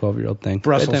another 12-year-old thing.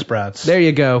 Brussels bedtime. sprouts. There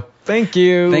you go. Thank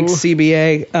you. Thanks,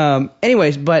 CBA.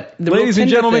 Anyways, but the ladies and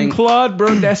gentlemen, thing, Claude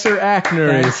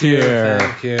Brodesser-Akner is here.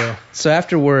 Thank you. So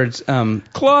afterwards,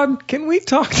 Claude, can we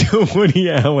talk to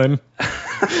Woody Allen?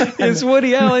 Is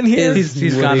Woody Allen here?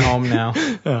 He's gone home now.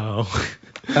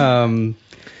 Oh.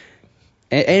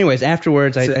 Anyways,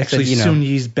 afterwards, I actually said, Sun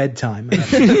Yi's bedtime.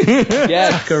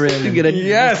 Yes. Tuck her in and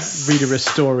Yes. read her a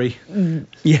story.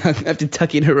 Yeah, I have to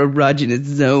tuck in her erogenous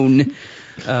zone.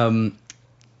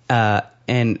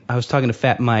 And I was talking to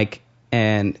Fat Mike,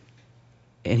 and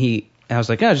I was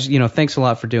like, thanks a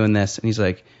lot for doing this. And he's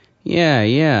like, yeah,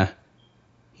 you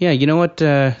know what?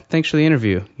 Thanks for the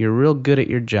interview. You're real good at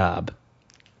your job.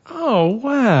 Oh,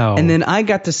 wow. And then I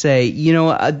got to say,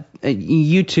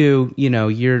 you two,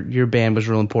 your band was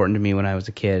real important to me when I was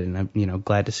a kid, and I'm,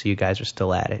 glad to see you guys are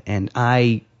still at it. And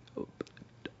I'm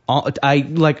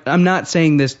not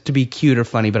saying this to be cute or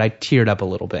funny, but I teared up a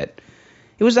little bit.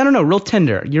 It was, I don't know, real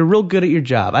tender. You're real good at your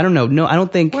job. I don't know. No, I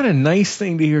don't think. What a nice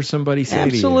thing to hear somebody say to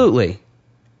you. Absolutely.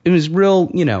 It was real,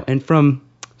 and from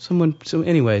someone. So,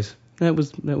 anyways, that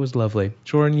was lovely.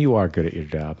 Jordan, you are good at your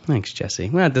job. Thanks, Jesse.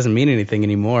 Well, it doesn't mean anything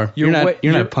anymore. You're not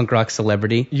a punk rock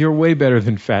celebrity. You're way better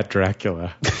than Fat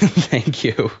Dracula. Thank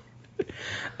you.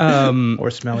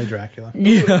 Or Smelly Dracula.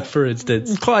 Yeah, for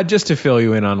instance. Claude, just to fill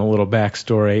you in on a little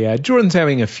backstory, Jordan's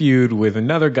having a feud with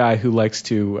another guy who likes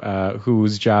to,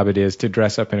 whose job it is to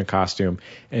dress up in a costume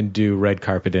and do red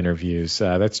carpet interviews.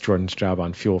 That's Jordan's job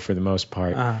on Fuel for the most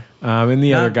part. And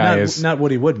the other guy is not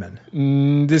Woody Woodman.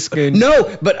 This guy.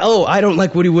 No, but I don't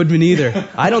like Woody Woodman either.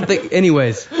 I don't think.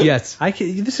 Anyways, yes.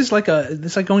 This is like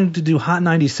going to do Hot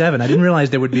 97. I didn't realize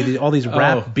there would be all these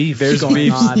rap beefs. There's going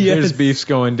beefs. on. Yes. There's beefs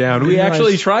going down. We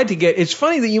actually tried to get. It's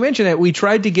funny that you mentioned that. We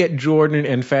tried to get Jordan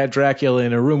and Fat Dracula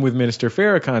in a room with Minister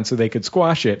Farrakhan so they could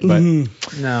squash it, but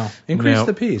no. Increase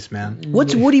the peace, man.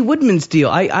 What's Woody Woodman's deal?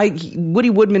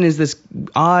 Woody Woodman is this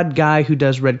odd guy who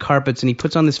does red carpets, and he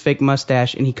puts on this fake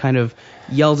mustache, and he kind of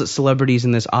yells at celebrities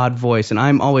in this odd voice, and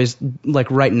I'm always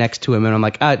like right next to him, and I'm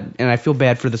like, and I feel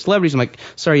bad for the celebrities. I'm like,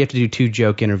 sorry, you have to do 2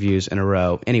 joke interviews in a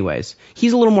row. Anyways,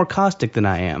 he's a little more caustic than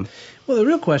I am. Well, the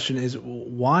real question is,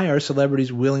 why are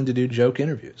celebrities willing to do joke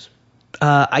interviews?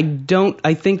 I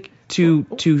think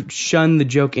to shun the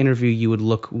joke interview, you would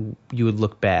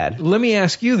look bad. Let me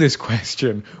ask you this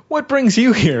question: what brings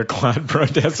you here, Claude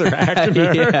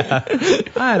Brodesser-Akner?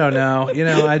 Yeah. I don't know.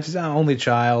 I'm an only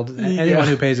child. Anyone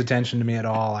who pays attention to me at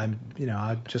all, I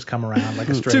just come around like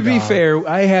a stray To be dog. fair,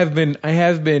 I have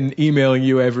been emailing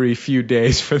you every few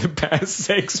days for the past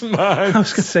 6 months. I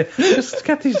was gonna say, just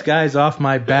get these guys off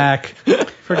my back,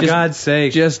 for God's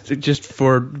sake. Just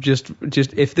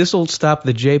if this will stop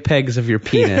the JPEGs of your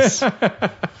penis,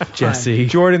 Jesse.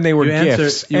 Jordan, they were You answer-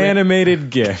 GIFs, you- animated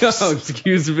GIFs. Oh,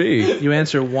 excuse me. You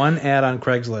answer one ad on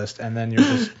Craigslist, and then you're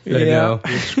just Yeah.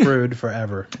 you're screwed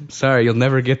forever. Sorry, you'll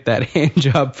never get that hand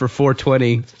job for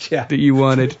 420 Yeah. that you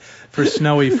wanted. For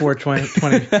snowy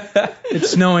 420.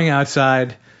 It's snowing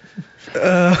outside.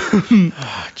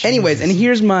 Anyways, and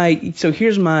here's my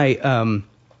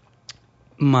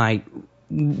my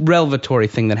revelatory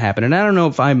thing that happened, and I don't know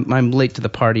if I'm late to the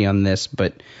party on this,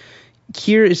 but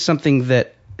here is something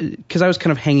that, because I was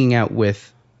kind of hanging out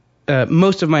with,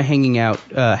 most of my hanging out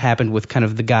happened with kind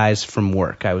of the guys from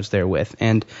work I was there with,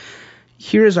 and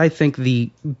here is, I think,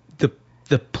 the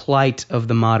plight of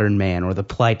the modern man, or the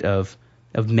plight of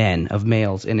men, of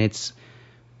males, and it's,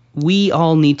 we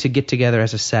all need to get together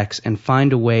as a sex and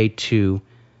find a way to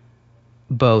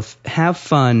both have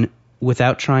fun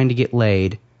without trying to get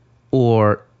laid,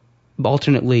 or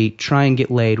alternately try and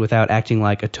get laid without acting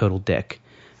like a total dick.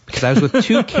 Because I was with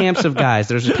 2 camps of guys.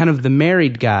 There's kind of the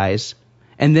married guys,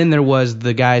 And then there was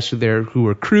the guys who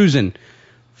were cruising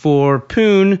for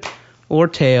poon or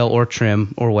tail or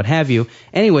trim or what have you.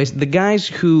 Anyways, the guys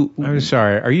who... I'm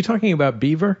sorry, are you talking about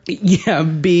beaver? Yeah,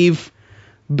 beef,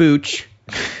 booch,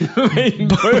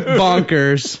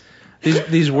 bonkers.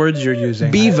 These words you're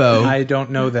using, Bevo. I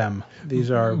don't know them. These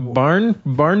are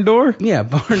Barn door? Yeah,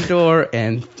 barn door,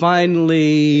 and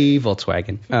finally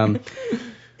Volkswagen.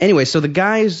 Anyway, so the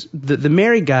guys, the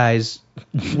married guys,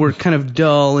 were kind of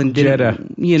dull and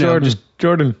didn't, Jetta.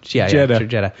 Jordan. Yeah, Jetta. sure,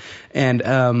 Jetta,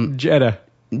 and Jetta.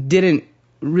 didn't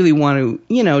really want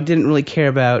to, didn't really care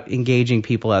about engaging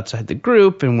people outside the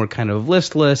group, and were kind of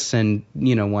listless, and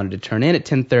wanted to turn in at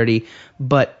 10:30.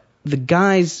 But the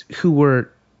guys who were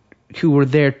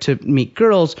there to meet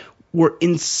girls were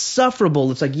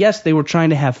insufferable. It's like, yes, they were trying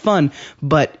to have fun,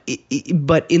 but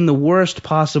in the worst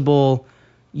possible,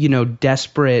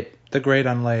 desperate. the great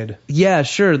unlaid. Yeah,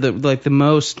 sure. The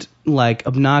most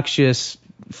obnoxious,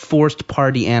 forced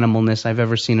party animalness I've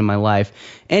ever seen in my life.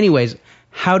 Anyways,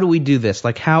 how do we do this?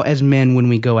 Like, how as men, when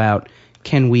we go out,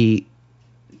 can we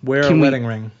Wear a wedding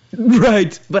ring.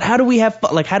 Right. But how do we have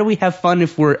fun? Like, how do we have fun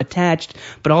if we're attached?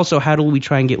 But also, how do we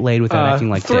try and get laid without acting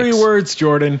like three dicks? words,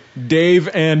 Jordan. Dave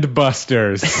and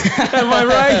Buster's. Am I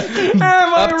right? Am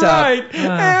I Up top. right?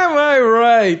 Am I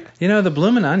right? The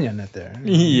bloomin' onion at there.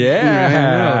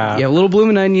 Yeah. Yeah, a little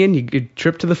bloomin' onion. You could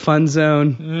trip to the fun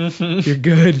zone. Mm-hmm. You're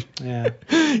good. Yeah.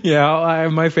 Yeah,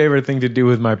 my favorite thing to do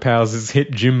with my pals is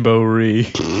hit Jimbo-ree.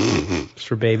 It's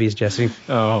for babies, Jesse.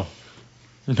 Oh.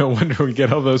 No wonder we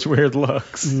get all those weird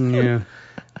looks. Yeah.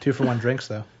 2-for-1 drinks,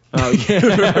 though. Oh, yeah.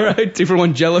 Right.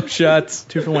 2-for-1 Jello shots.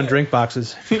 2-for-1 drink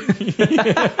boxes.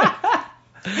 I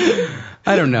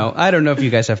don't know. I don't know if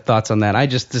you guys have thoughts on that.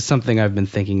 It's something I've been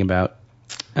thinking about.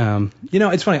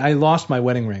 It's funny. I lost my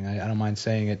wedding ring. I don't mind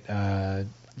saying it.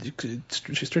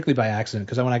 Strictly by accident,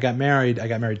 because when I got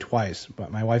married twice.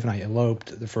 But my wife and I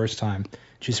eloped the first time.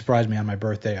 She surprised me on my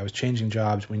birthday. I was changing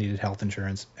jobs. We needed health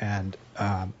insurance, and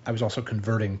I was also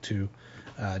converting to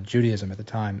Judaism at the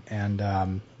time, and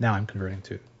now I'm converting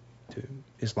to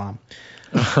Islam.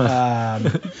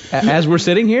 As we're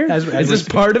sitting here, As is this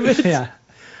part of it? Yeah.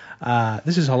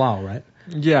 This is halal, right?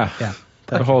 Yeah. Yeah.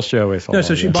 The whole show is all. No,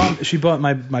 so she bought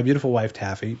my beautiful wife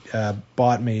Taffy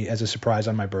bought me as a surprise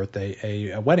on my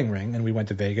birthday a wedding ring, and we went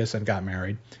to Vegas and got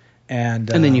married, and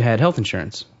then you had health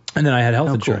insurance. and then I had health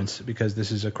cool. insurance because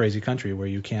this is a crazy country where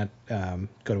you can't go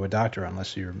to a doctor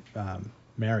unless you're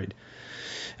married,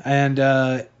 and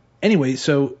anyway,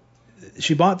 so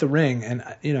she bought the ring, and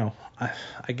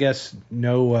I guess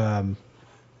no,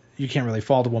 you can't really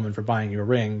fault a woman for buying you a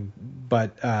ring,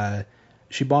 but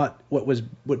she bought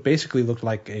what basically looked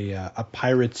like a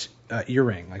pirate's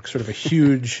earring, like sort of a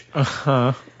huge.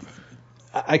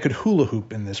 I could hula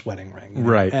hoop in this wedding ring,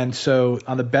 Right. And so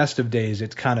on the best of days,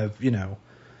 it's kind of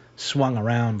swung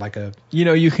around like a.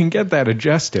 You can get that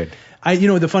adjusted.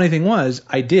 The funny thing was,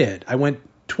 I did. I went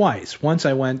twice. Once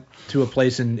I went to a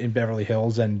place in Beverly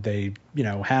Hills, and they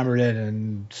hammered it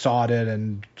and sawed it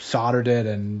and soldered it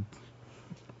and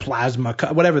plasma,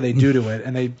 whatever they do to it,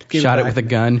 and they gave Shot it it back with a to me.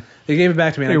 gun. They gave it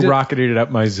back to me. They And I did- rocketed it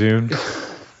up my Zune.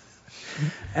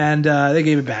 and they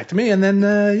gave it back to me, and then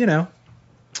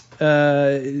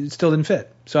it still didn't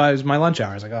fit. So I was my lunch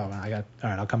hour. I was like, all right,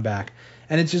 I'll come back.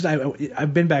 And it's just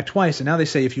I've been back twice, and now they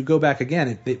say if you go back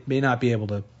again, it may not be able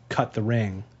to cut the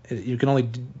ring. You can only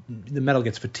the metal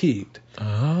gets fatigued.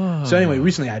 Oh. So anyway,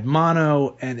 recently I had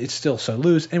mono, and it's still so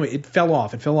loose. Anyway, it fell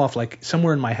off. It fell off like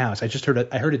somewhere in my house. I just heard it.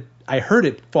 I heard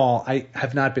it fall. I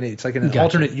have not been. It's like in an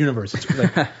alternate universe. It's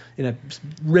like in a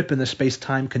rip in the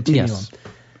space-time continuum. Yes.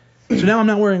 So now I'm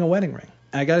not wearing a wedding ring.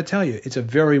 I got to tell you, it's a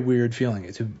very weird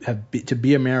feeling to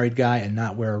be a married guy and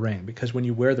not wear a ring, because when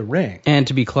you wear the ring, And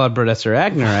to be Claude Brodesser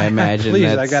Agner, I imagine.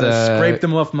 please, that's, I got to scrape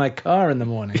them off my car in the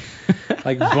morning,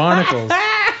 like barnacles,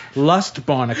 lust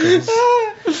barnacles.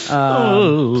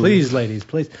 Please, ladies,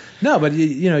 please. No, but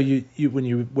you when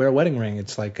you wear a wedding ring,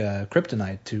 it's like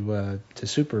kryptonite to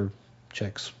super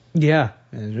chicks. Yeah.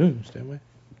 And stay away.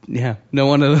 Yeah. No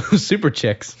one of those super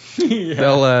chicks.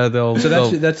 Yeah. They'll So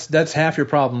that's half your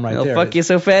problem right they'll there. fuck you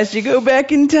so fast you go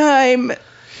back in time. But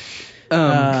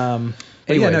yeah,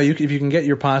 anyways. no, if you can get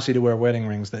your posse to wear wedding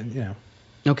rings, then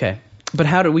Okay. But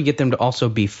how do we get them to also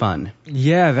be fun?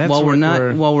 Yeah, that's While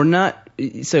what we're not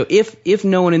so if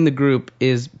no one in the group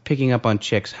is picking up on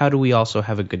chicks, how do we also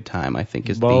have a good time? I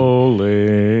think is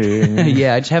bowling. the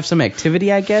yeah, just have some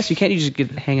activity, I guess. You can't just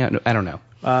hang out. I don't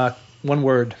know. one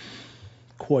word,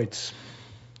 quoits,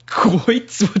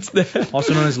 Quoits? What's that?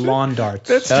 also known as lawn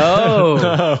darts. Oh,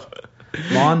 No,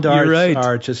 Lawn darts right.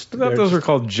 are just. I thought those were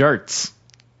called jarts.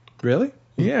 Really?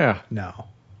 Yeah. No.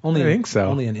 Only I think so.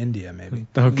 Only in India, maybe.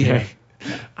 Okay.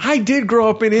 I did grow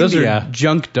up in Those India. are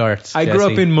junk darts. I grew up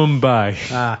Jesse. in Mumbai.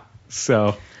 Ah,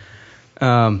 So,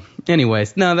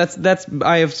 Anyways, no, that's.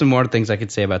 I have some more things I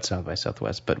could say about South by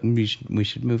Southwest, but we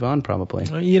should move on probably.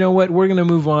 you know what? We're gonna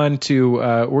move on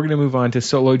to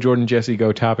solo Jordan Jesse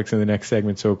Go topics in the next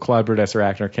segment, so Claude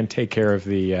Brodesser-Ackner can take care of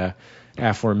the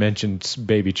aforementioned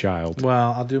baby child.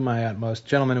 well, I'll do my utmost.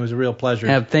 Gentlemen, it was a real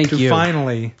pleasure Thank to you.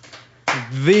 finally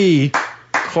The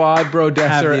Claude have the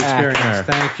experience. Brodesser-Ackner.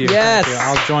 Thank you. Yes. Thank you.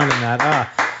 I'll join in that.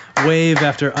 Wave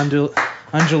after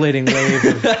undulating wave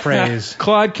of praise.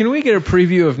 Claude, can we get a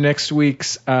preview of next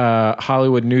week's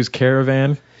Hollywood News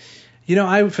Caravan? You know,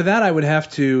 I would have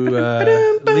to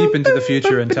leap into the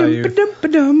future and tell you.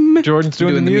 Jordan's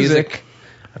doing the music.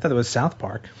 I thought it was South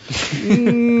Park.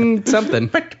 Something.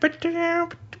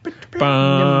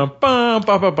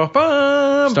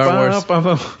 Star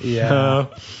Wars. Yeah.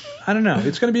 I don't know.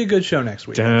 It's going to be a good show next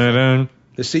week. Dun,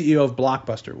 The CEO of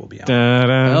Blockbuster will be on. dun,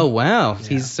 dun. Oh wow,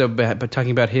 he's so bad. But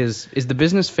talking about is the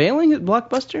business failing at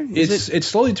Blockbuster? It's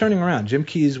slowly turning around. Jim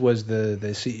Keyes was the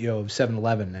CEO of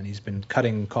 7-Eleven, and he's been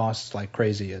cutting costs like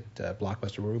crazy at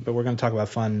Blockbuster. But we're going to talk about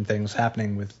fun things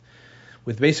happening with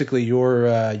basically your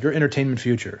entertainment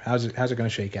future. How's it going to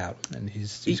shake out? And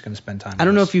he's going to spend time. I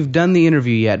don't know if you've done the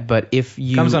interview yet, but if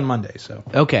you comes on Monday. So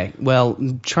Okay, well,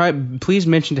 please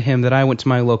mention to him that I went to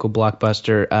my local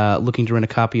Blockbuster looking to rent a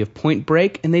copy of Point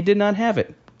Break, and they did not have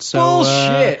it. So,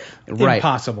 Bullshit. Right.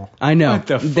 Impossible. I know. What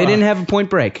the They fuck? didn't have a Point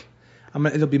Break.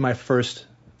 It'll be my first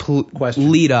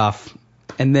question. Lead off,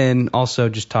 and then also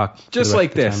just talk. for Just the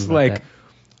like rest of the this, time about like, that.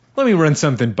 let me run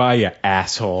something by you,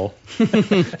 asshole.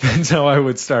 That's how I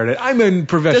would start it. I'm a Does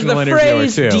professional the interviewer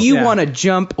phrase too. "Do you Yeah. want to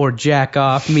jump or jack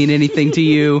off" mean anything to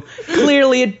you?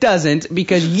 Clearly, it doesn't,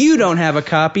 because you don't have a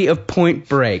copy of Point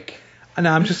Break.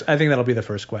 No, I think that'll be the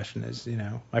first question. Is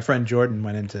my friend Jordan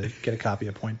went in to get a copy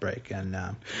of Point Break, and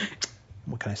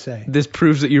what can I say? This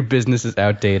proves that your business is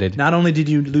outdated. Not only did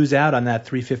you lose out on that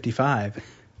 $3.55,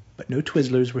 but no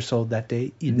Twizzlers were sold that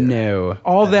day either. No.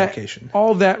 all that that, location.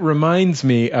 all that reminds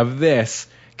me of this.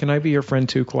 Can I be your friend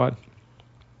too, Claude?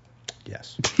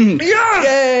 Yes.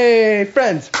 Yay!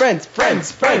 Friends.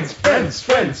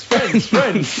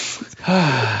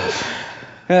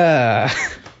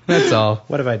 That's all.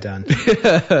 What have I done?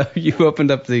 You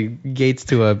opened up the gates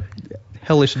to a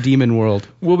hellish demon world.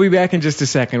 We'll be back in just a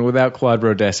second without Claude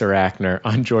Brodesser-Ackner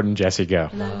on Jordan Jesse Go.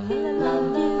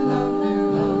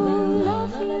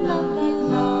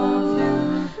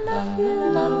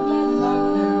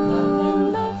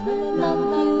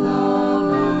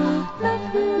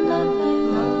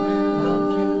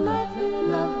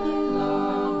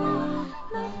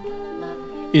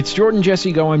 It's Jordan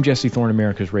Jesse Go. I'm Jesse Thorne,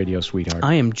 America's radio sweetheart.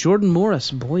 I am Jordan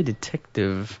Morris, boy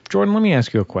detective. Jordan, let me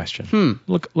ask you a question.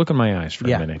 Look in my eyes for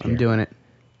a minute here. I'm doing it.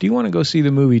 Do you want to go see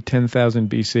the movie 10,000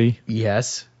 BC?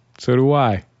 Yes. So do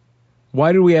I.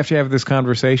 Why do we have to have this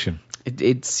conversation?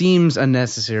 It seems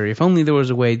unnecessary. If only there was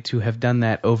a way to have done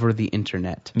that over the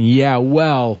internet. Yeah,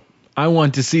 well, I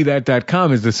want to see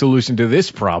that.com is the solution to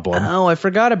this problem. Oh, I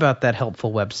forgot about that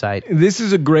helpful website. This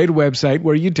is a great website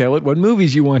where you tell it what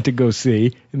movies you want to go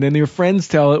see, and then your friends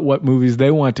tell it what movies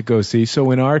they want to go see. So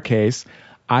in our case,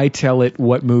 I tell it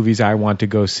what movies I want to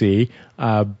go see.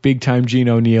 Big Time Gene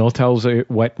O'Neill tells it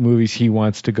what movies he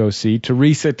wants to go see.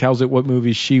 Teresa tells it what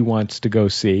movies she wants to go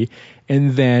see.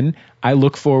 And then I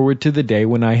look forward to the day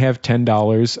when I have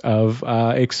 $10 of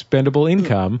expendable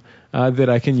income that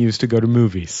I can use to go to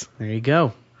movies. There you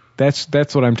go.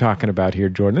 That's what I'm talking about here,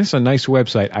 Jordan. This is a nice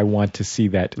website. I want to see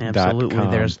that. Absolutely.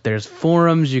 .com. There's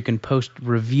forums. You can post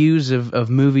reviews of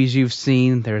movies you've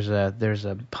seen. There's a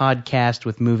podcast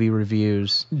with movie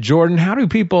reviews. Jordan, how do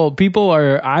people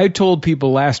are? I told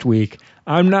people last week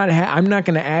I'm not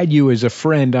going to add you as a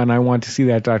friend on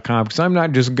IWantToSeeThat.com because I'm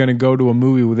not just going to go to a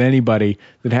movie with anybody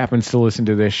that happens to listen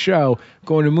to this show.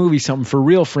 Going to a movie, something for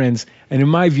real friends. And in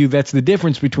my view, that's the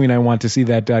difference between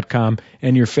IWantToSeeThat.com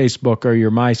and your Facebook or your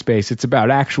MySpace. It's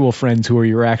about actual friends who are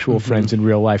your actual friends in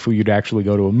real life who you'd actually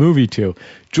go to a movie to.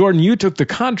 Jordan, you took the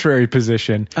contrary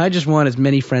position. I just want as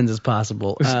many friends as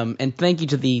possible. And thank you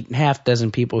to the half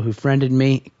dozen people who friended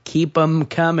me. Keep them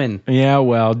coming. Yeah,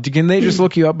 well, can they just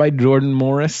look you up by Jordan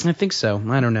Morris? I think so.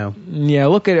 I don't know. Yeah,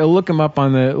 look him up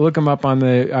on the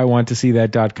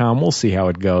IWantToSeeThat.com. We'll see how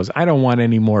it goes. I don't want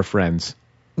any more friends.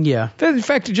 Yeah. In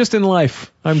fact, just in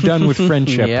life, I'm done with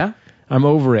friendship. Yeah? I'm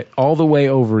over it, all the way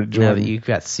over it, Now Jordan. that you've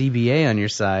got CBA on your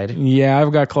side. Yeah,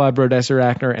 I've got Claude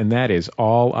Brodesser-Ackner, and that is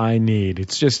all I need.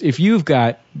 It's just, this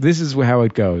is how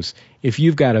it goes. If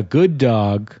you've got a good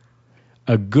dog,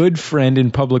 a good friend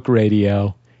in public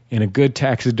radio, and a good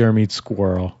taxidermied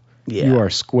squirrel, Yeah. you are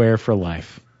square for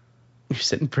life. You're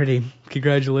sitting pretty.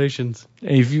 Congratulations.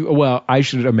 Well, I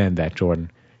should amend that, Jordan.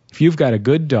 If you've got a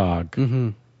good dog,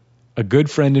 a good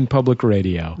friend in public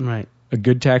radio, Right. a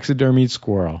good taxidermied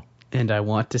squirrel, And I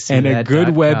want to see and a that good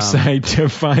 .com. website to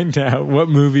find out what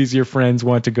movies your friends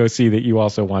want to go see that you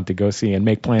also want to go see and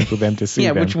make plans with them to see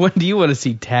Yeah, them. which one do you want to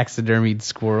see? Taxidermied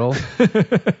squirrel?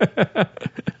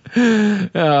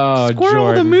 Oh, Squirrel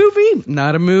the Jordan. movie?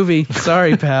 Not a movie.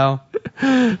 Sorry, pal.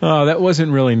 Oh, that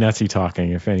wasn't really nutsy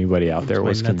talking, if anybody out there My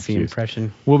was nutsy confused.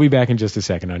 impression. We'll be back in just a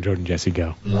second on Jordan Jesse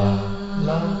Go.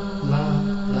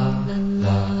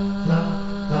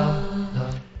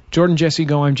 Jordan Jesse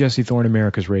Go, I'm Jesse Thorne,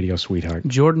 America's radio sweetheart.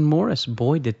 Jordan Morris,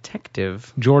 boy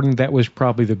detective. Jordan, that was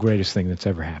probably the greatest thing that's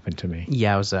ever happened to me.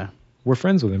 Yowza. We're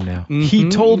friends with him now. He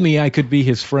told me I could be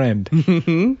his friend.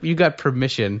 You got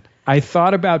permission. I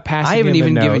thought about passing I haven't him a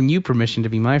even note. given you permission to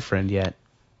be my friend yet.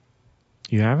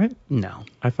 You haven't? No.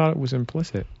 I thought it was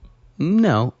implicit.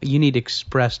 No, you need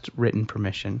expressed written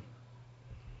permission.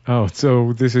 Oh,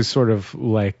 so this is sort of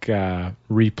like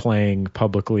replaying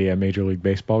publicly a Major League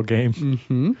Baseball game?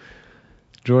 Mm-hmm.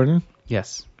 Jordan,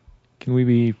 Yes.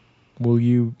 can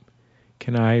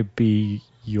I be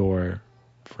your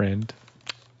friend?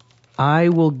 I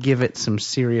will give it some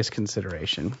serious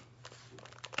consideration.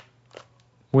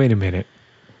 Wait a minute.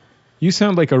 You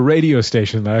sound like a radio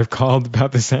station that I've called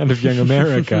about the sound of young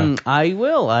America. I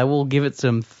will give it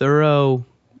some thorough,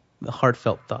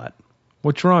 heartfelt thought.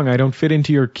 What's wrong? I don't fit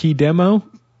into your key demo?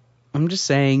 I'm just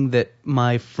saying that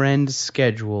my friend's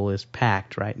schedule is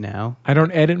packed right now. I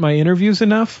don't edit my interviews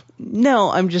enough?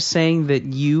 No, I'm just saying that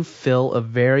you fill a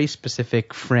very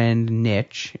specific friend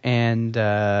niche, and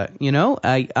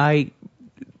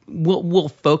we'll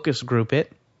focus group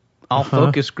it. I'll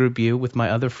focus group you with my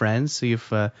other friends. See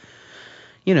if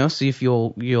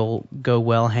you'll go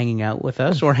well hanging out with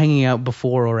us, or hanging out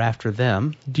before or after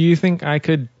them. Do you think I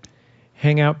could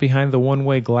hang out behind the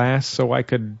one-way glass so I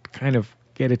could kind of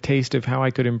get a taste of how I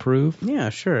could improve? Yeah,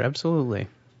 sure, absolutely.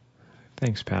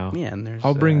 Thanks, pal. Yeah, and there's.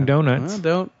 I'll bring donuts.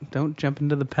 Well, don't jump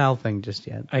into the pal thing just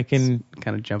yet. I can. It's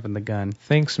kind of jumping the gun.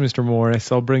 Thanks, Mr.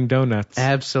 Morris. I'll bring donuts.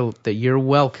 Absolutely, you're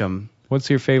welcome. What's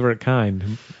your favorite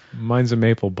kind? Mine's a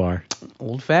maple bar.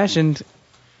 Old fashioned.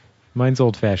 Mine's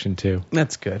old-fashioned, too.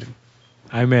 That's good.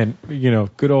 I meant,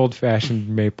 good old-fashioned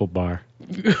maple bar.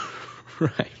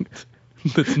 Right.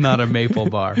 That's not a maple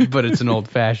bar, but it's an old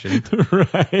fashioned.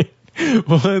 Right.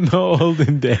 Well, in the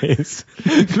olden days,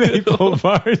 maple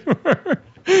bars were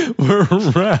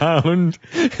round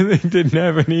and they didn't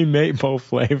have any maple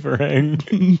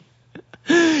flavoring.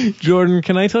 Jordan,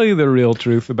 can I tell you the real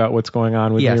truth about what's going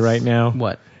on with Yes. me right now?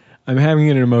 What? I'm having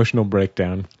an emotional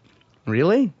breakdown.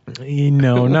 Really?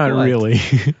 No, not What? really.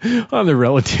 On the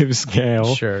relative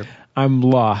scale. Sure. I'm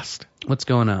lost. What's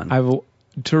going on?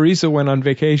 Teresa went on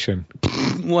vacation.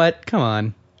 What? Come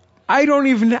on. I don't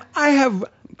even.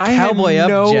 Cowboy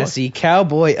up, Jesse.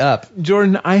 Cowboy up.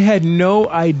 Jordan, I had no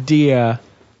idea.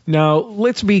 Now,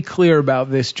 let's be clear about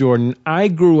this, Jordan. I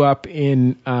grew up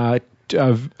in a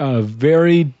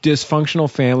very dysfunctional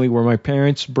family where my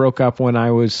parents broke up when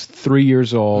I was 3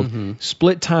 years old,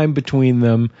 split time between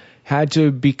them, had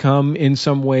to become, in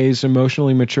some ways,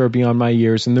 emotionally mature beyond my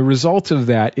years. And the result of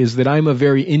that is that I'm a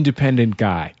very independent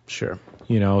guy. Sure.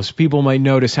 So people might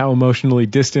notice how emotionally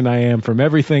distant I am from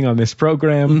everything on this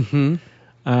program. Mm-hmm.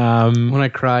 When I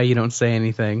cry, you don't say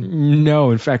anything.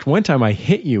 No, in fact, one time I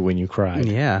hit you when you cried.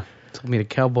 Yeah. Told me to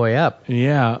cowboy up.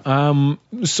 Yeah.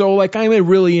 So, I'm a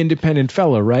really independent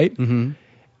fella, right? Mm-hmm.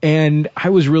 And I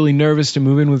was really nervous to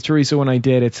move in with Teresa when I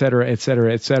did, et cetera, et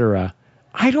cetera, et cetera.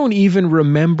 I don't even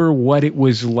remember what it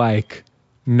was like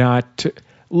not to...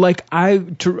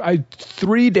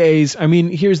 3 days,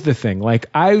 here's the thing.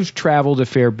 I've traveled a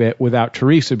fair bit without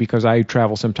Teresa because I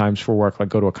travel sometimes for work,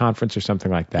 go to a conference or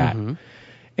something like that. Mm-hmm.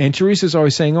 And Teresa's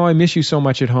always saying, I miss you so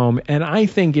much at home. And I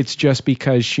think it's just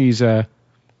because she's One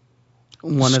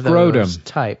scrotum. of those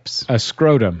types. a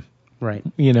scrotum, Right.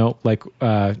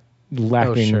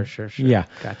 lacking. Oh, sure. Yeah.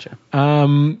 Gotcha.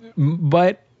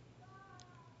 But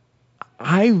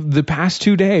the past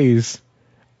 2 days,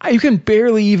 I can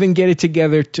barely even get it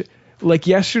together to,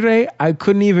 yesterday, I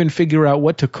couldn't even figure out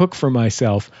what to cook for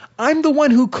myself. I'm the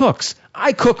one who cooks.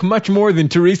 I cook much more than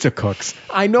Teresa cooks.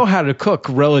 I know how to cook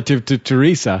relative to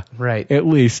Teresa. Right. At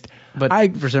least.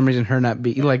 But for some reason, her not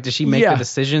be... does she make the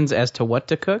decisions as to what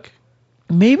to cook?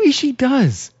 Maybe she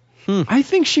does. I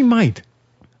think she might.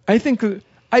 I think...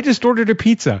 I just ordered a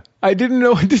pizza. I didn't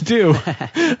know what to do.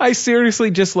 I seriously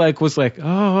just was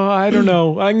I don't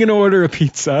know. I'm going to order a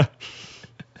pizza.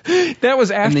 That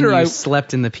was after and then you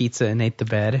slept in the pizza and ate the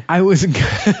bed. I was going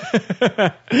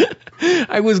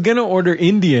to order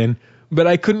Indian, but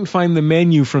I couldn't find the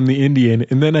menu from the Indian,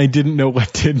 and then I didn't know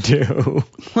what to do.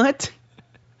 What?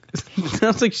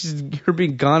 Sounds like her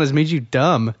being gone has made you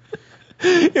dumb.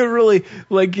 It really,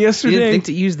 like yesterday. You didn't think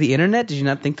to use the internet? Did you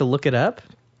not think to look it up?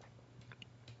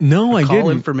 No, I Call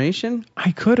didn't. information?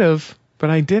 I could have, but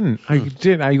I didn't.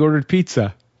 I ordered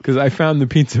pizza because I found the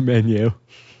pizza menu.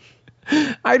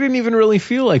 I didn't even really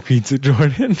feel like pizza,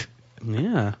 Jordan.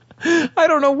 Yeah. I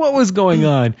don't know what was going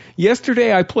on.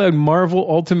 Yesterday, I played Marvel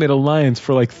Ultimate Alliance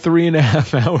for like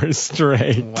 3.5 hours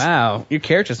straight. Wow. Your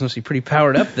characters must be pretty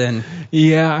powered up then.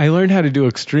 Yeah, I learned how to do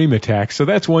extreme attacks, so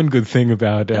that's one good thing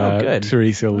about good.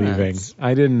 Teresa leaving.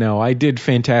 I didn't know. I did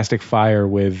Fantastic Fire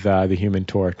with the Human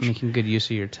Torch. Making good use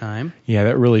of your time. Yeah,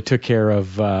 that really took care of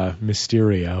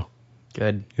Mysterio.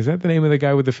 Good. Is that the name of the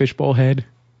guy with the fishbowl head?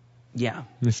 Yeah.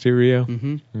 Mysterio?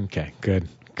 Mm-hmm. Okay, good.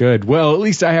 Good. Well, at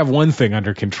least I have one thing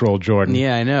under control, Jordan.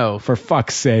 Yeah, I know. For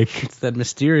fuck's sake. It's that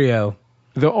Mysterio.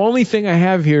 The only thing I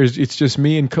have here is it's just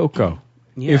me and Coco.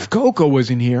 Yeah. If Coco was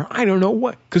in here, I don't know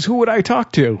what, because who would I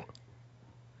talk to?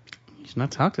 You should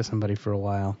not talk to somebody for a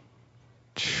while.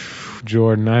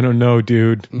 Jordan, I don't know,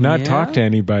 dude. Not Yeah? talk to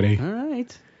anybody. All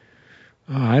right.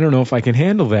 Oh, I don't know if I can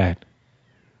handle that.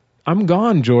 I'm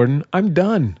gone, Jordan. I'm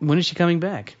done. When is she coming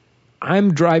back?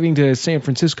 I'm driving to San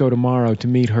Francisco tomorrow to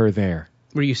meet her there.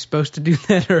 Were you supposed to do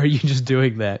that, or are you just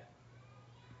doing that?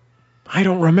 I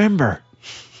don't remember.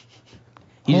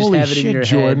 You just Holy have it in shit, your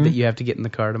Jordan. head that you have to get in the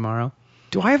car tomorrow?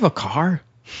 Do I have a car?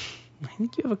 I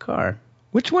think you have a car.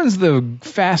 Which one's the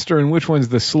faster and which one's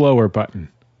the slower button?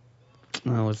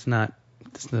 Well, it's not.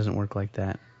 This doesn't work like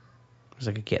that.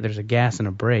 There's a gas and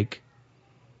a brake.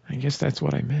 I guess that's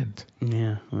what I meant.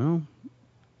 Yeah. Well.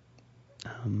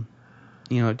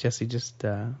 You know, Jesse, just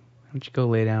why don't you go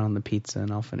lay down on the pizza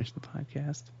and I'll finish the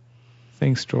podcast.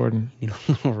 Thanks, Jordan. You need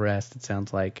a little rest. It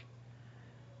sounds like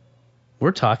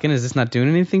we're talking. Is this not doing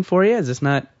anything for you? Is this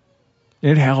not?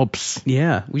 It helps.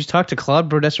 Yeah. We just talked to Claude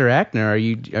Brodesser-Achner.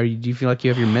 Do you feel like you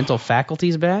have your mental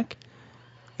faculties back?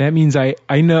 That means I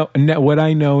know what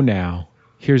I know now.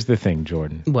 Here's the thing,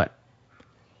 Jordan. What?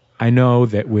 I know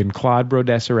that when Claude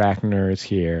Brodesser-Achner is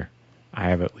here,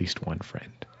 I have at least one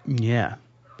friend. Yeah.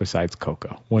 Besides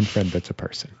Coco. One friend that's a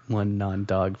person. One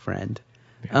non-dog friend.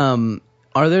 Yeah.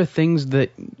 Are there things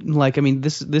that, like, I mean,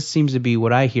 this seems to be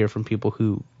what I hear from people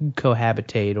who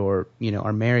cohabitate or, you know,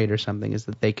 are married or something, is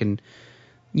that they can,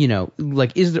 you know,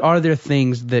 like, are there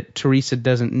things that Teresa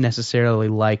doesn't necessarily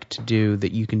like to do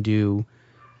that you can do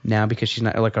now because she's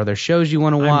not, like, are there shows you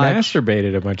want to watch? I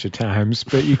masturbated a bunch of times,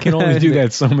 but you can only do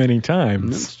that so many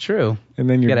times. That's true. And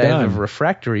then you're you gotta done. have a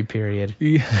refractory period.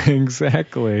 Yeah,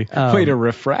 exactly. Wait, a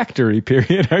refractory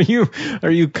period? Are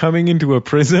you coming into a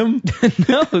prism?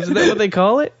 No, isn't that what they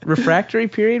call it? Refractory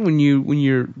period when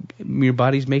your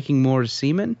body's making more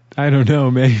semen? I don't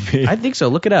know, maybe. I think so.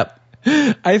 Look it up.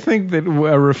 I think that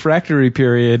a refractory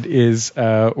period is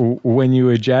when you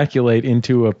ejaculate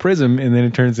into a prism and then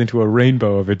it turns into a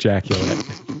rainbow of ejaculate.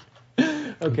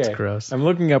 Okay. That's gross. I'm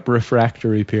looking up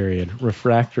refractory period.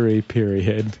 Refractory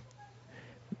period.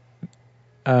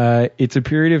 It's a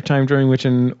period of time during which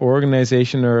an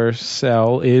organization or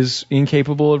cell is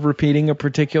incapable of repeating a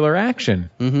particular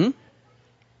action. Mm-hmm. In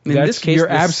this case, you're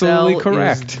the absolutely cell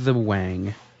correct. is the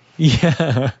wang.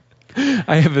 Yeah.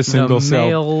 I have a single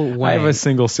male wang. I have a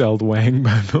single-celled wang,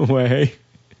 by the way.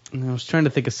 I was trying to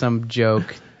think of some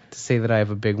joke to say that I have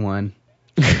a big one.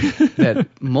 That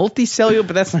multicellular,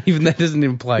 but that doesn't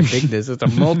imply bigness. It's a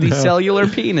multicellular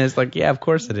penis. Like, yeah, of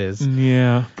course it is.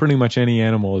 Yeah, pretty much any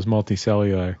animal is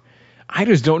multicellular. I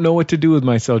just don't know what to do with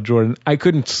myself, Jordan. I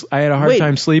had a hard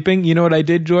time sleeping. You know what I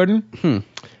did, Jordan?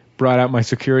 Brought out my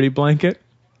security blanket.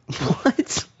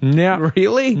 What? Yeah.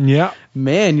 Really? Yeah.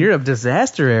 Man, you're a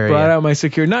disaster area. Brought out my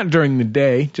security, not during the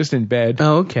day, just in bed.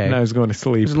 Oh, okay. And I was going to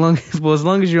sleep. As long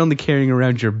as you're only carrying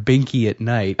around your binky at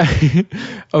night.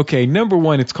 Okay, number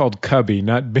one, it's called Cubby,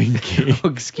 not Binky. Oh,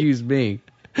 excuse me.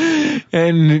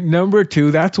 And number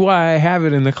two, that's why I have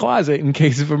it in the closet in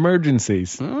case of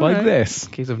emergencies. All like right. this.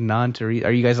 In case of non-Teresa.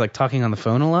 Are you guys, like, talking on the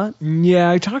phone a lot?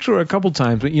 Yeah, I talked to her a couple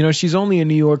times, but, you know, she's only in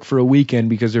New York for a weekend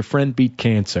because her friend beat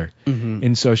cancer. Mm-hmm.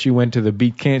 And so she went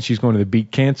to she's going to the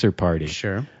beat cancer party.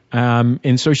 Sure.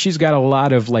 And so she's got a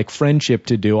lot of, like, friendship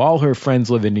to do. All her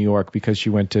friends live in New York because she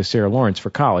went to Sarah Lawrence for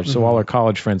college. So all her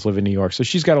college friends live in New York. So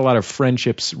she's got a lot of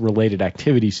friendships-related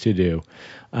activities to do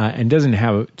and doesn't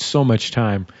have so much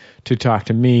time to talk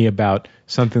to me about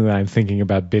something that I'm thinking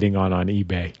about bidding on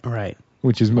eBay. Right.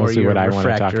 Which is mostly what I want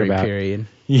to talk about. Period.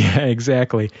 Yeah,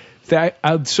 exactly.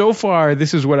 So far,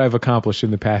 this is what I've accomplished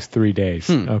in the past 3 days.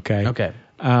 Okay. Okay.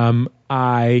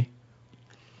 I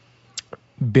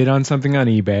bid on something on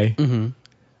eBay. Mm-hmm.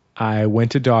 I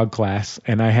went to dog class,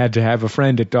 and I had to have a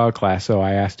friend at dog class, so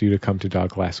I asked you to come to dog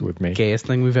class with me. Gayest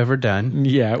thing we've ever done.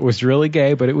 Yeah, it was really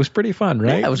gay, but it was pretty fun,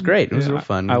 right? Yeah, it was great. It was real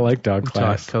fun. I like dog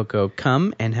class. Taught Coco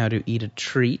come and how to eat a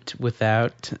treat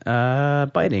without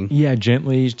biting. Yeah,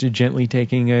 gently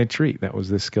taking a treat. That was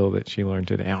the skill that she learned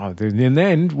today. Oh, and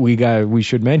then we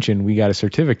should mention we got a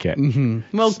certificate.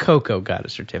 Mm-hmm. Well, Coco got a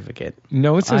certificate.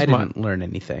 No, it says I didn't learn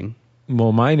anything.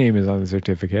 Well, my name is on the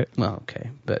certificate. Well, okay,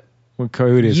 but Well,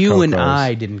 it is you Coco's. and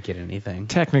I didn't get anything.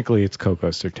 Technically, it's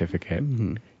Coco's certificate.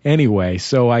 Anyway,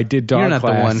 so I did dog You're not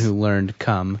class. the one who learned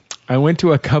come. I went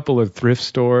to a couple of thrift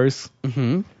stores.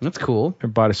 Mm-hmm. That's cool. I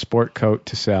bought a sport coat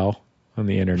to sell on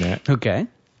the internet. Okay.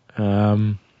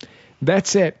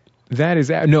 That's it. That is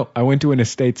no. I went to an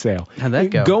estate sale. How'd that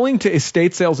go? Going to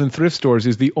estate sales and thrift stores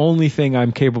is the only thing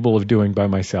I'm capable of doing by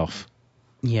myself.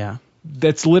 Yeah.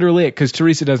 That's literally it, because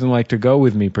Teresa doesn't like to go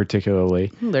with me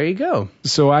particularly. Well, there you go.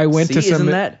 So I went to some.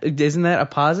 Isn't that a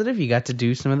positive? You got to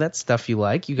do some of that stuff you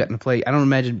like. You got to play. I don't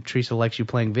imagine Teresa likes you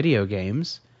playing video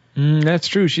games. That's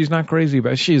true. She's not crazy,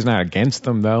 but she's not against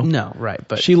them though. No, right.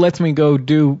 But she lets me go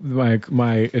do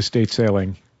my estate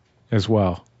sailing as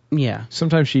well. yeah,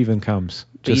 Sometimes she even comes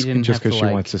But you just didn't have because to, she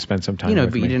like, wants to spend some time you know,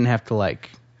 with but me. you didn't have to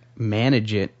like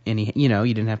manage it any. You know,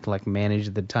 you didn't have to like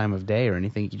manage the time of day or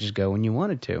anything. You could just go when you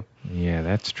wanted to. Yeah,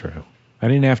 that's true. I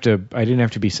didn't have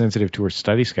to be sensitive to her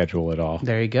study schedule at all.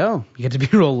 There you go. You get to be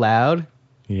real loud.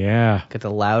 Yeah. Get to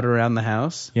loud around the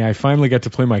house. Yeah, I finally got to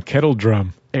play my kettle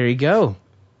drum. There you go.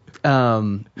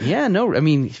 Yeah, no, I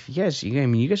mean, yes,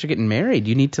 you guys are getting married.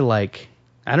 You need to like,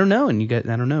 I don't know, and I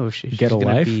don't know if she's Get a gonna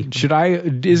life? be Is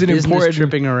it business important?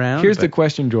 tripping around. Here's the but-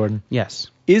 question, Jordan. Yes.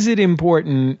 Is it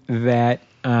important that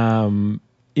does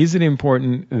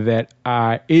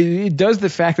the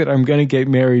fact that I'm going to get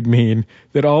married mean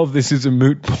that all of this is a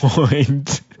moot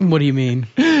point? What do you mean?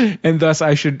 And thus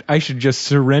I should just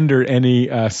surrender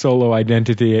any solo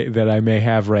identity that I may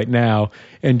have right now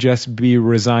and just be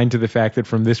resigned to the fact that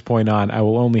from this point on I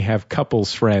will only have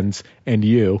couples friends and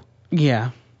you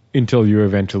Yeah. until you're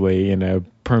eventually in a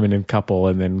permanent couple,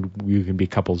 and then you can be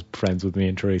couples friends with me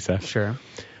and Teresa. Sure.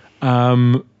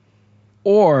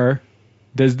 Or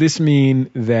does this mean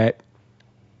that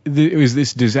is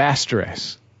this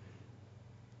disastrous?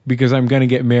 Because I'm going to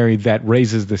get married, that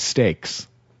raises the stakes.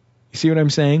 You see what I'm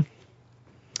saying?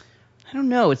 I don't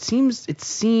know. It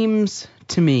seems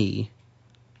to me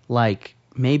like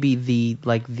maybe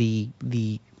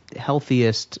the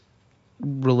healthiest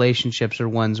relationships are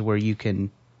ones where you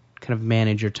can kind of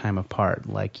manage your time apart,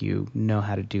 like you know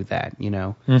how to do that, you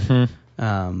know.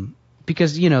 Mm-hmm.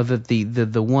 Because you know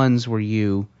the ones where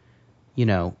you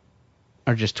know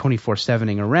are just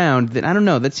 24/7ing around, then I don't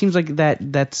know. That seems like that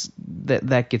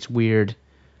gets weird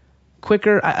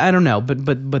quicker. I don't know,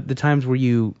 but the times where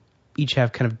you each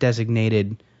have kind of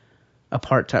designated a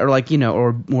part-time, or like, you know,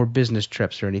 or more business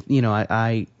trips or anything, you know,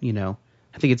 I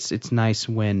think it's nice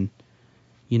when,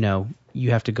 you know,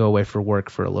 you have to go away for work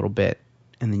for a little bit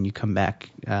and then you come back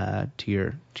to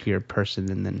your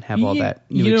person and then have all that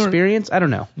new experience. I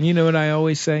don't know. You know what I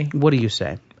always say? What do you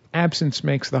say? Absence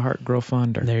makes the heart grow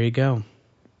fonder. There you go.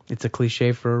 It's a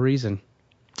cliche for a reason.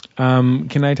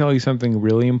 Can I tell you something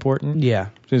really important? Yeah.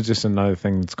 It's just another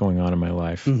thing that's going on in my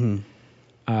life. Mm-hmm.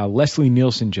 Leslie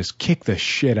Nielsen just kicked the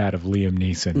shit out of Liam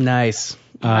Neeson. Nice.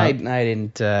 I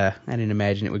didn't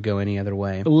imagine it would go any other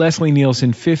way. Leslie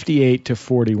Nielsen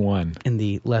 58-41. In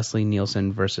the Leslie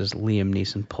Nielsen versus Liam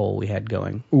Neeson poll we had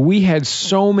going. We had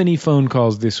so many phone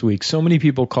calls this week. So many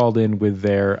people called in with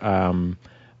their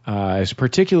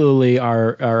particularly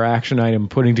our action item,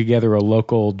 putting together a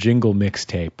local jingle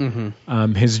mixtape,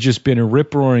 has just been a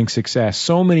rip-roaring success.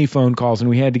 So many phone calls, and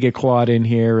we had to get Claude in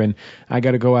here, and I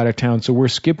got to go out of town. So we're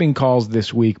skipping calls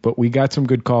this week, but we got some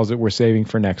good calls that we're saving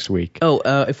for next week. Oh,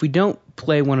 if we don't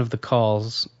play one of the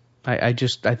calls, I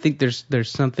think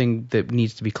there's something that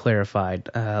needs to be clarified.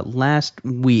 Last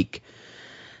week,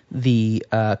 the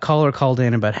caller called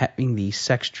in about having the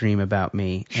sex dream about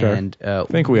me. Sure. And I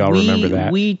think we all remember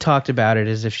that. We talked about it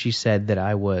as if she said that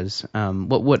I was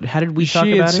what how did we talk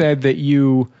She about had it? said that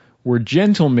you were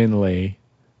gentlemanly,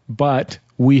 but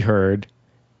we heard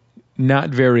not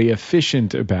very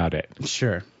efficient about it.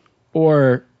 Sure.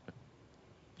 Or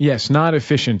yes, not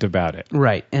efficient about it.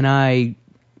 Right. And I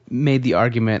made the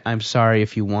argument, I'm sorry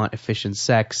if you want efficient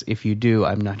sex. If you do,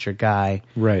 I'm not your guy.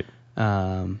 Right.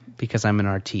 Because I'm an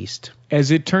artiste.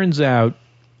 As it turns out,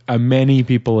 many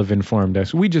people have informed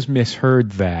us. We just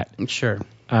misheard that. Sure.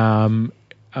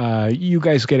 You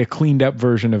guys get a cleaned up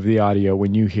version of the audio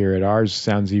when you hear it. Ours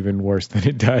sounds even worse than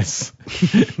it does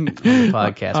On the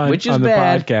podcast, which is on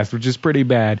bad. the podcast, which is pretty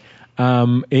bad.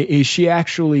 She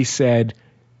actually said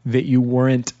that you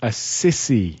weren't a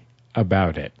sissy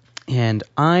about it. And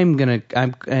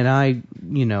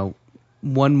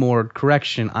one more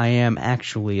correction, I am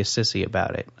actually a sissy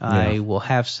about it. Yeah. I will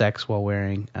have sex while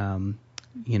wearing,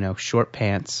 short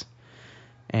pants,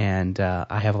 and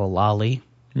I have a lolly,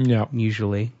 Yeah.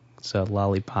 usually. It's a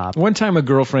lollipop. One time a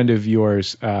girlfriend of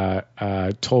yours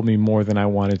told me more than I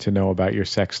wanted to know about your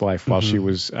sex life while she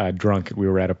was drunk. We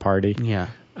were at a party. Yeah.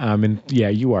 And yeah,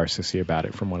 you are sissy about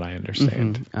it from what I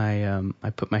understand. I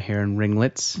put my hair in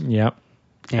ringlets. Yep.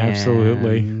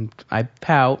 Absolutely. And I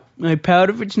pout. I pout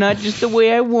if it's not just the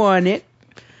way I want it.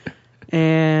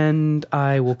 And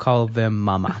I will call them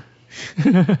mama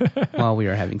while we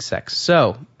are having sex.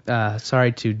 So,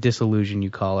 sorry to disillusion you,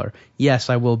 caller. Yes,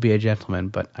 I will be a gentleman,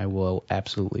 but I will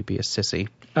absolutely be a sissy.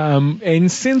 And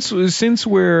since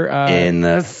we're In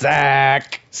the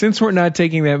sack. since we're not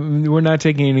taking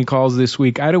any calls this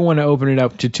week, I don't want to open it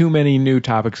up to too many new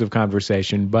topics of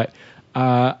conversation, but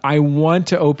I want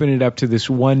to open it up to this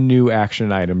one new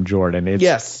action item, Jordan.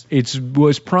 Yes. It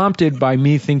was prompted by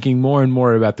me thinking more and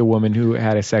more about the woman who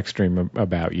had a sex dream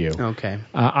about you. Okay.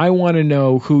 I want to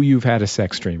know who you've had a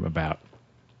sex dream about.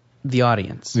 The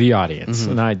audience. The audience,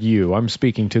 not you. I'm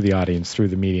speaking to the audience through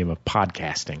the medium of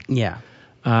podcasting. Yeah.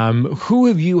 Who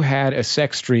have you had a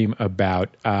sex dream about?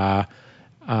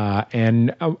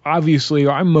 And obviously,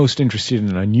 I'm most interested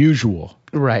in unusual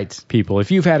Right. people. If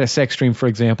you've had a sex dream, for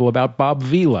example, about Bob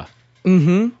Vila, That's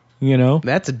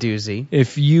a doozy.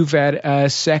 if you've had a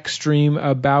sex dream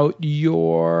about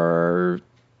your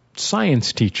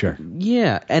science teacher,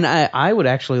 Yeah, and I would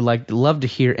actually love to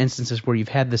hear instances where you've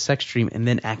had the sex dream and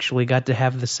then actually got to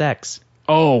have the sex.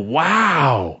 oh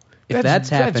wow, If that's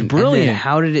happened, that's brilliant. and then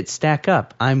how did it stack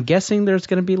up? I'm guessing there's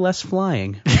going to be less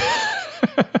flying.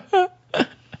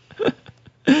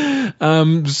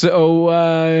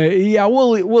 Yeah,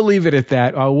 we'll leave it at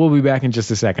that. We'll be back in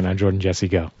just a second on Jordan Jesse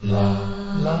Go.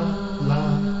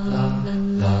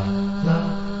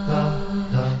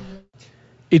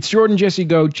 It's Jordan Jesse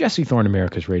Go, Jesse Thorne,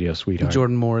 America's radio sweetheart.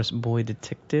 Jordan Morris, boy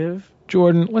detective.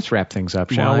 Jordan, let's wrap things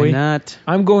up, shall Why we? not?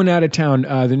 I'm going out of town.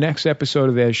 The next episode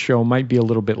of that show might be a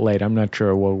little bit late. I'm not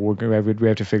sure. Well, we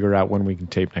have to figure out when we can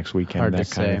tape next weekend, Hard that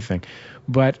to kind of say. thing.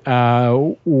 But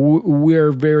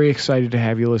we're very excited to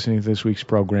have you listening to this week's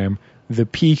program, the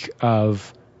peak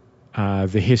of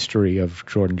the history of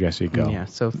Jordan Jesse Go. Yeah,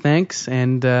 so thanks,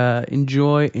 and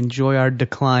enjoy our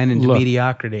decline into Look,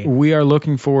 mediocrity. We are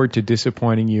looking forward to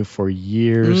disappointing you for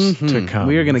years to come.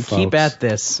 We are going to keep folks. at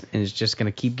this, and it's just going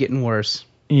to keep getting worse.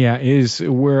 Yeah,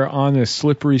 we're on a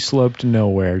slippery slope to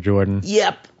nowhere, Jordan.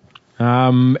 Yep.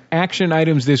 Action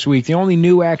items this week. The only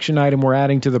new action item we're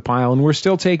adding to the pile, and we're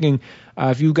still taking,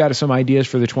 if you've got some ideas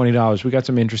for the $20, we got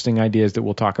some interesting ideas that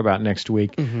we'll talk about next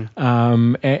week,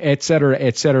 et cetera,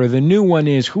 et cetera. The new one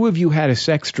is, who have you had a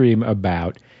sex dream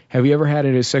about? Have you ever had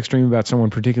a sex dream about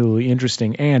someone particularly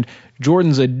interesting? And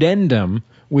Jordan's addendum,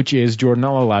 which is, Jordan,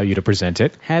 I'll allow you to present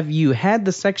it. Have you had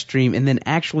the sex dream and then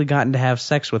actually gotten to have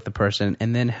sex with the person,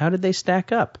 and then how did they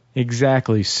stack up?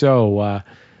 Exactly. So,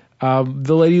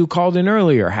 the lady who called in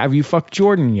earlier, have you fucked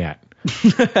Jordan yet?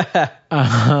 There's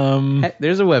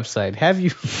a website,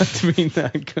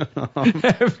 haveyouffuckedme.com.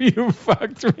 Have you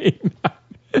fucked me?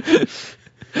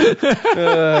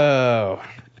 Oh.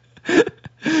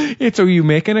 It's so you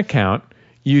make an account,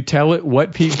 you tell it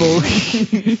what people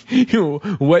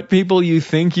you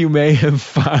think you may have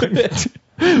fucked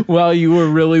while you were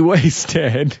really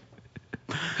wasted.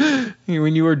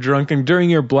 When you were drunk and during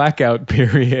your blackout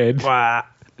period.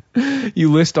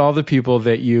 You list all the people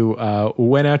that you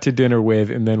went out to dinner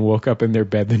with and then woke up in their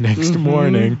bed the next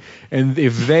morning. And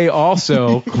if they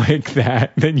also click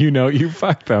that, then you know you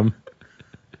fucked them.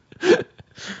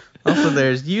 Also,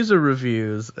 there's user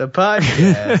reviews, a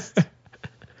podcast.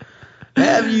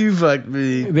 Have you fucked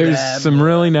me? There's some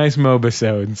really nice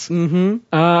mobisodes.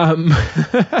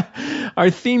 Our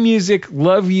theme music,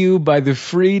 Love You by The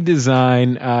Free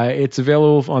Design. It's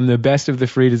available on the Best of the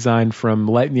Free Design from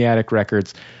Light in the Attic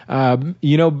Records. Back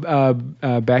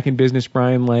in business,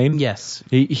 Brian Lane? Yes.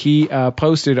 He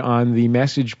posted on the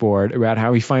message board about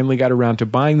how he finally got around to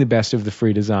buying the Best of the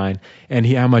Free Design and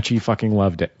how much he fucking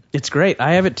loved it. It's great.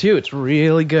 I have it too. It's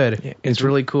really good. It's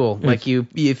really cool. Like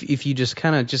if you just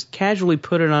kind of just casually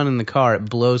put it on in the car, it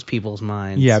blows people's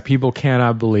minds. Yeah, people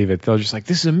cannot believe it. They're just like,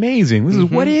 this is amazing. This is,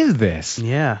 what is this?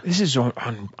 Yeah. This is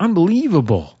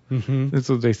unbelievable. This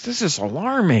is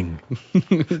alarming.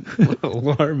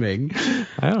 Alarming. I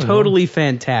don't know. Totally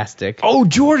fantastic. Oh,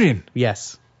 Jordan.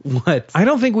 Yes. What? I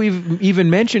don't think we've even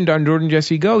mentioned on Jordan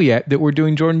Jesse Go yet that we're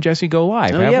doing Jordan Jesse Go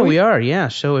live. Oh, have yeah, we? we are. Yeah.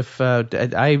 So if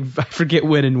I forget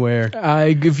when and where.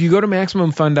 If you go to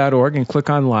MaximumFun.org and click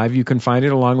on live, you can find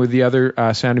it along with the other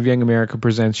Sound of Young America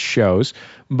Presents shows.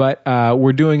 But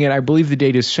we're doing it, I believe the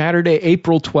date is Saturday,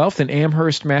 April 12th in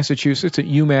Amherst, Massachusetts at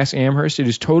UMass Amherst. It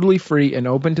is totally free and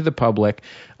open to the public.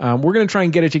 We're going to try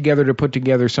and get it together to put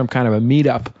together some kind of a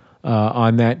meetup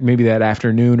on that, maybe that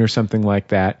afternoon or something like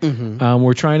that. Mm-hmm.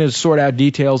 We're trying to sort out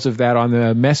details of that on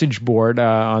the message board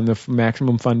on the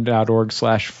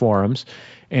MaximumFun.org/forums.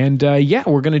 And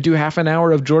we're going to do half an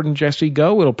hour of Jordan Jesse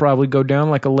Go. It'll probably go down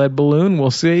like a lead balloon.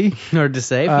 We'll see. Hard to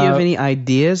say. If you have any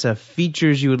ideas of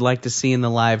features you would like to see in the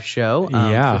live show,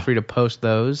 feel free to post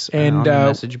those on the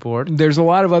message board. There's a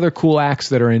lot of other cool acts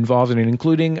that are involved in it,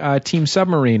 including Team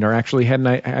Submarine are actually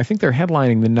I think they're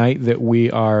headlining the night that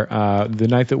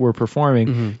we're performing.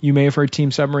 Mm-hmm. You may have heard Team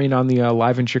Submarine on the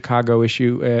Live in Chicago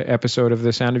episode of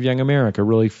The Sound of Young America.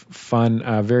 Really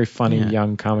fun, very funny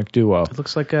young comic duo. It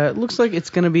looks like it's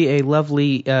going to be a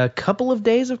lovely couple of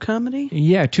days of comedy.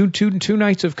 Yeah, two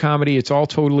nights of comedy. It's all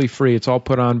totally free. It's all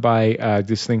put on by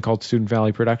this thing called Student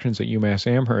Valley Productions at UMass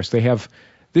Amherst. They have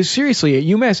this seriously at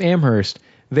UMass Amherst.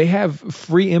 They have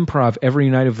free improv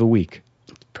every night of the week.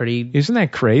 Isn't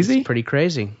that crazy? It's pretty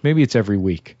crazy. Maybe it's every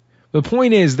week. The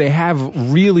point is they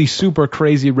have really super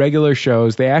crazy regular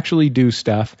shows. They actually do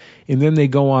stuff, and then they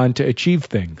go on to achieve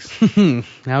things.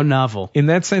 How novel. In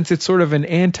that sense, it's sort of an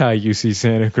anti-UC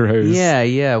Santa Cruz.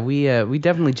 Yeah. We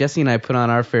definitely, Jesse and I put on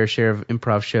our fair share of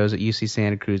improv shows at UC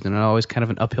Santa Cruz, and it's always kind of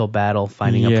an uphill battle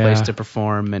finding a place to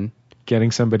perform and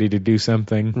getting somebody to do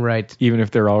something. Right. Even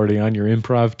if they're already on your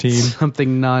improv team.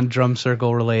 Something non-drum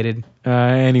circle related.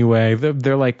 Anyway,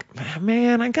 they're like,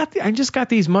 man, I just got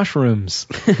these mushrooms.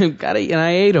 And I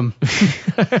ate them.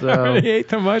 So, I ate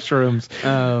the mushrooms.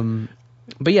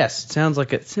 But yes, it sounds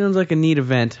like a neat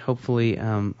event. Hopefully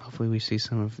we see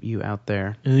some of you out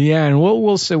there. Yeah, and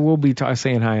we'll be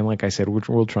saying hi, and like I said,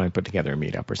 we'll try and put together a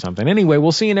meetup or something. Anyway,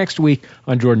 we'll see you next week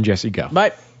on Jordan Jesse Go.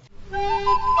 Bye.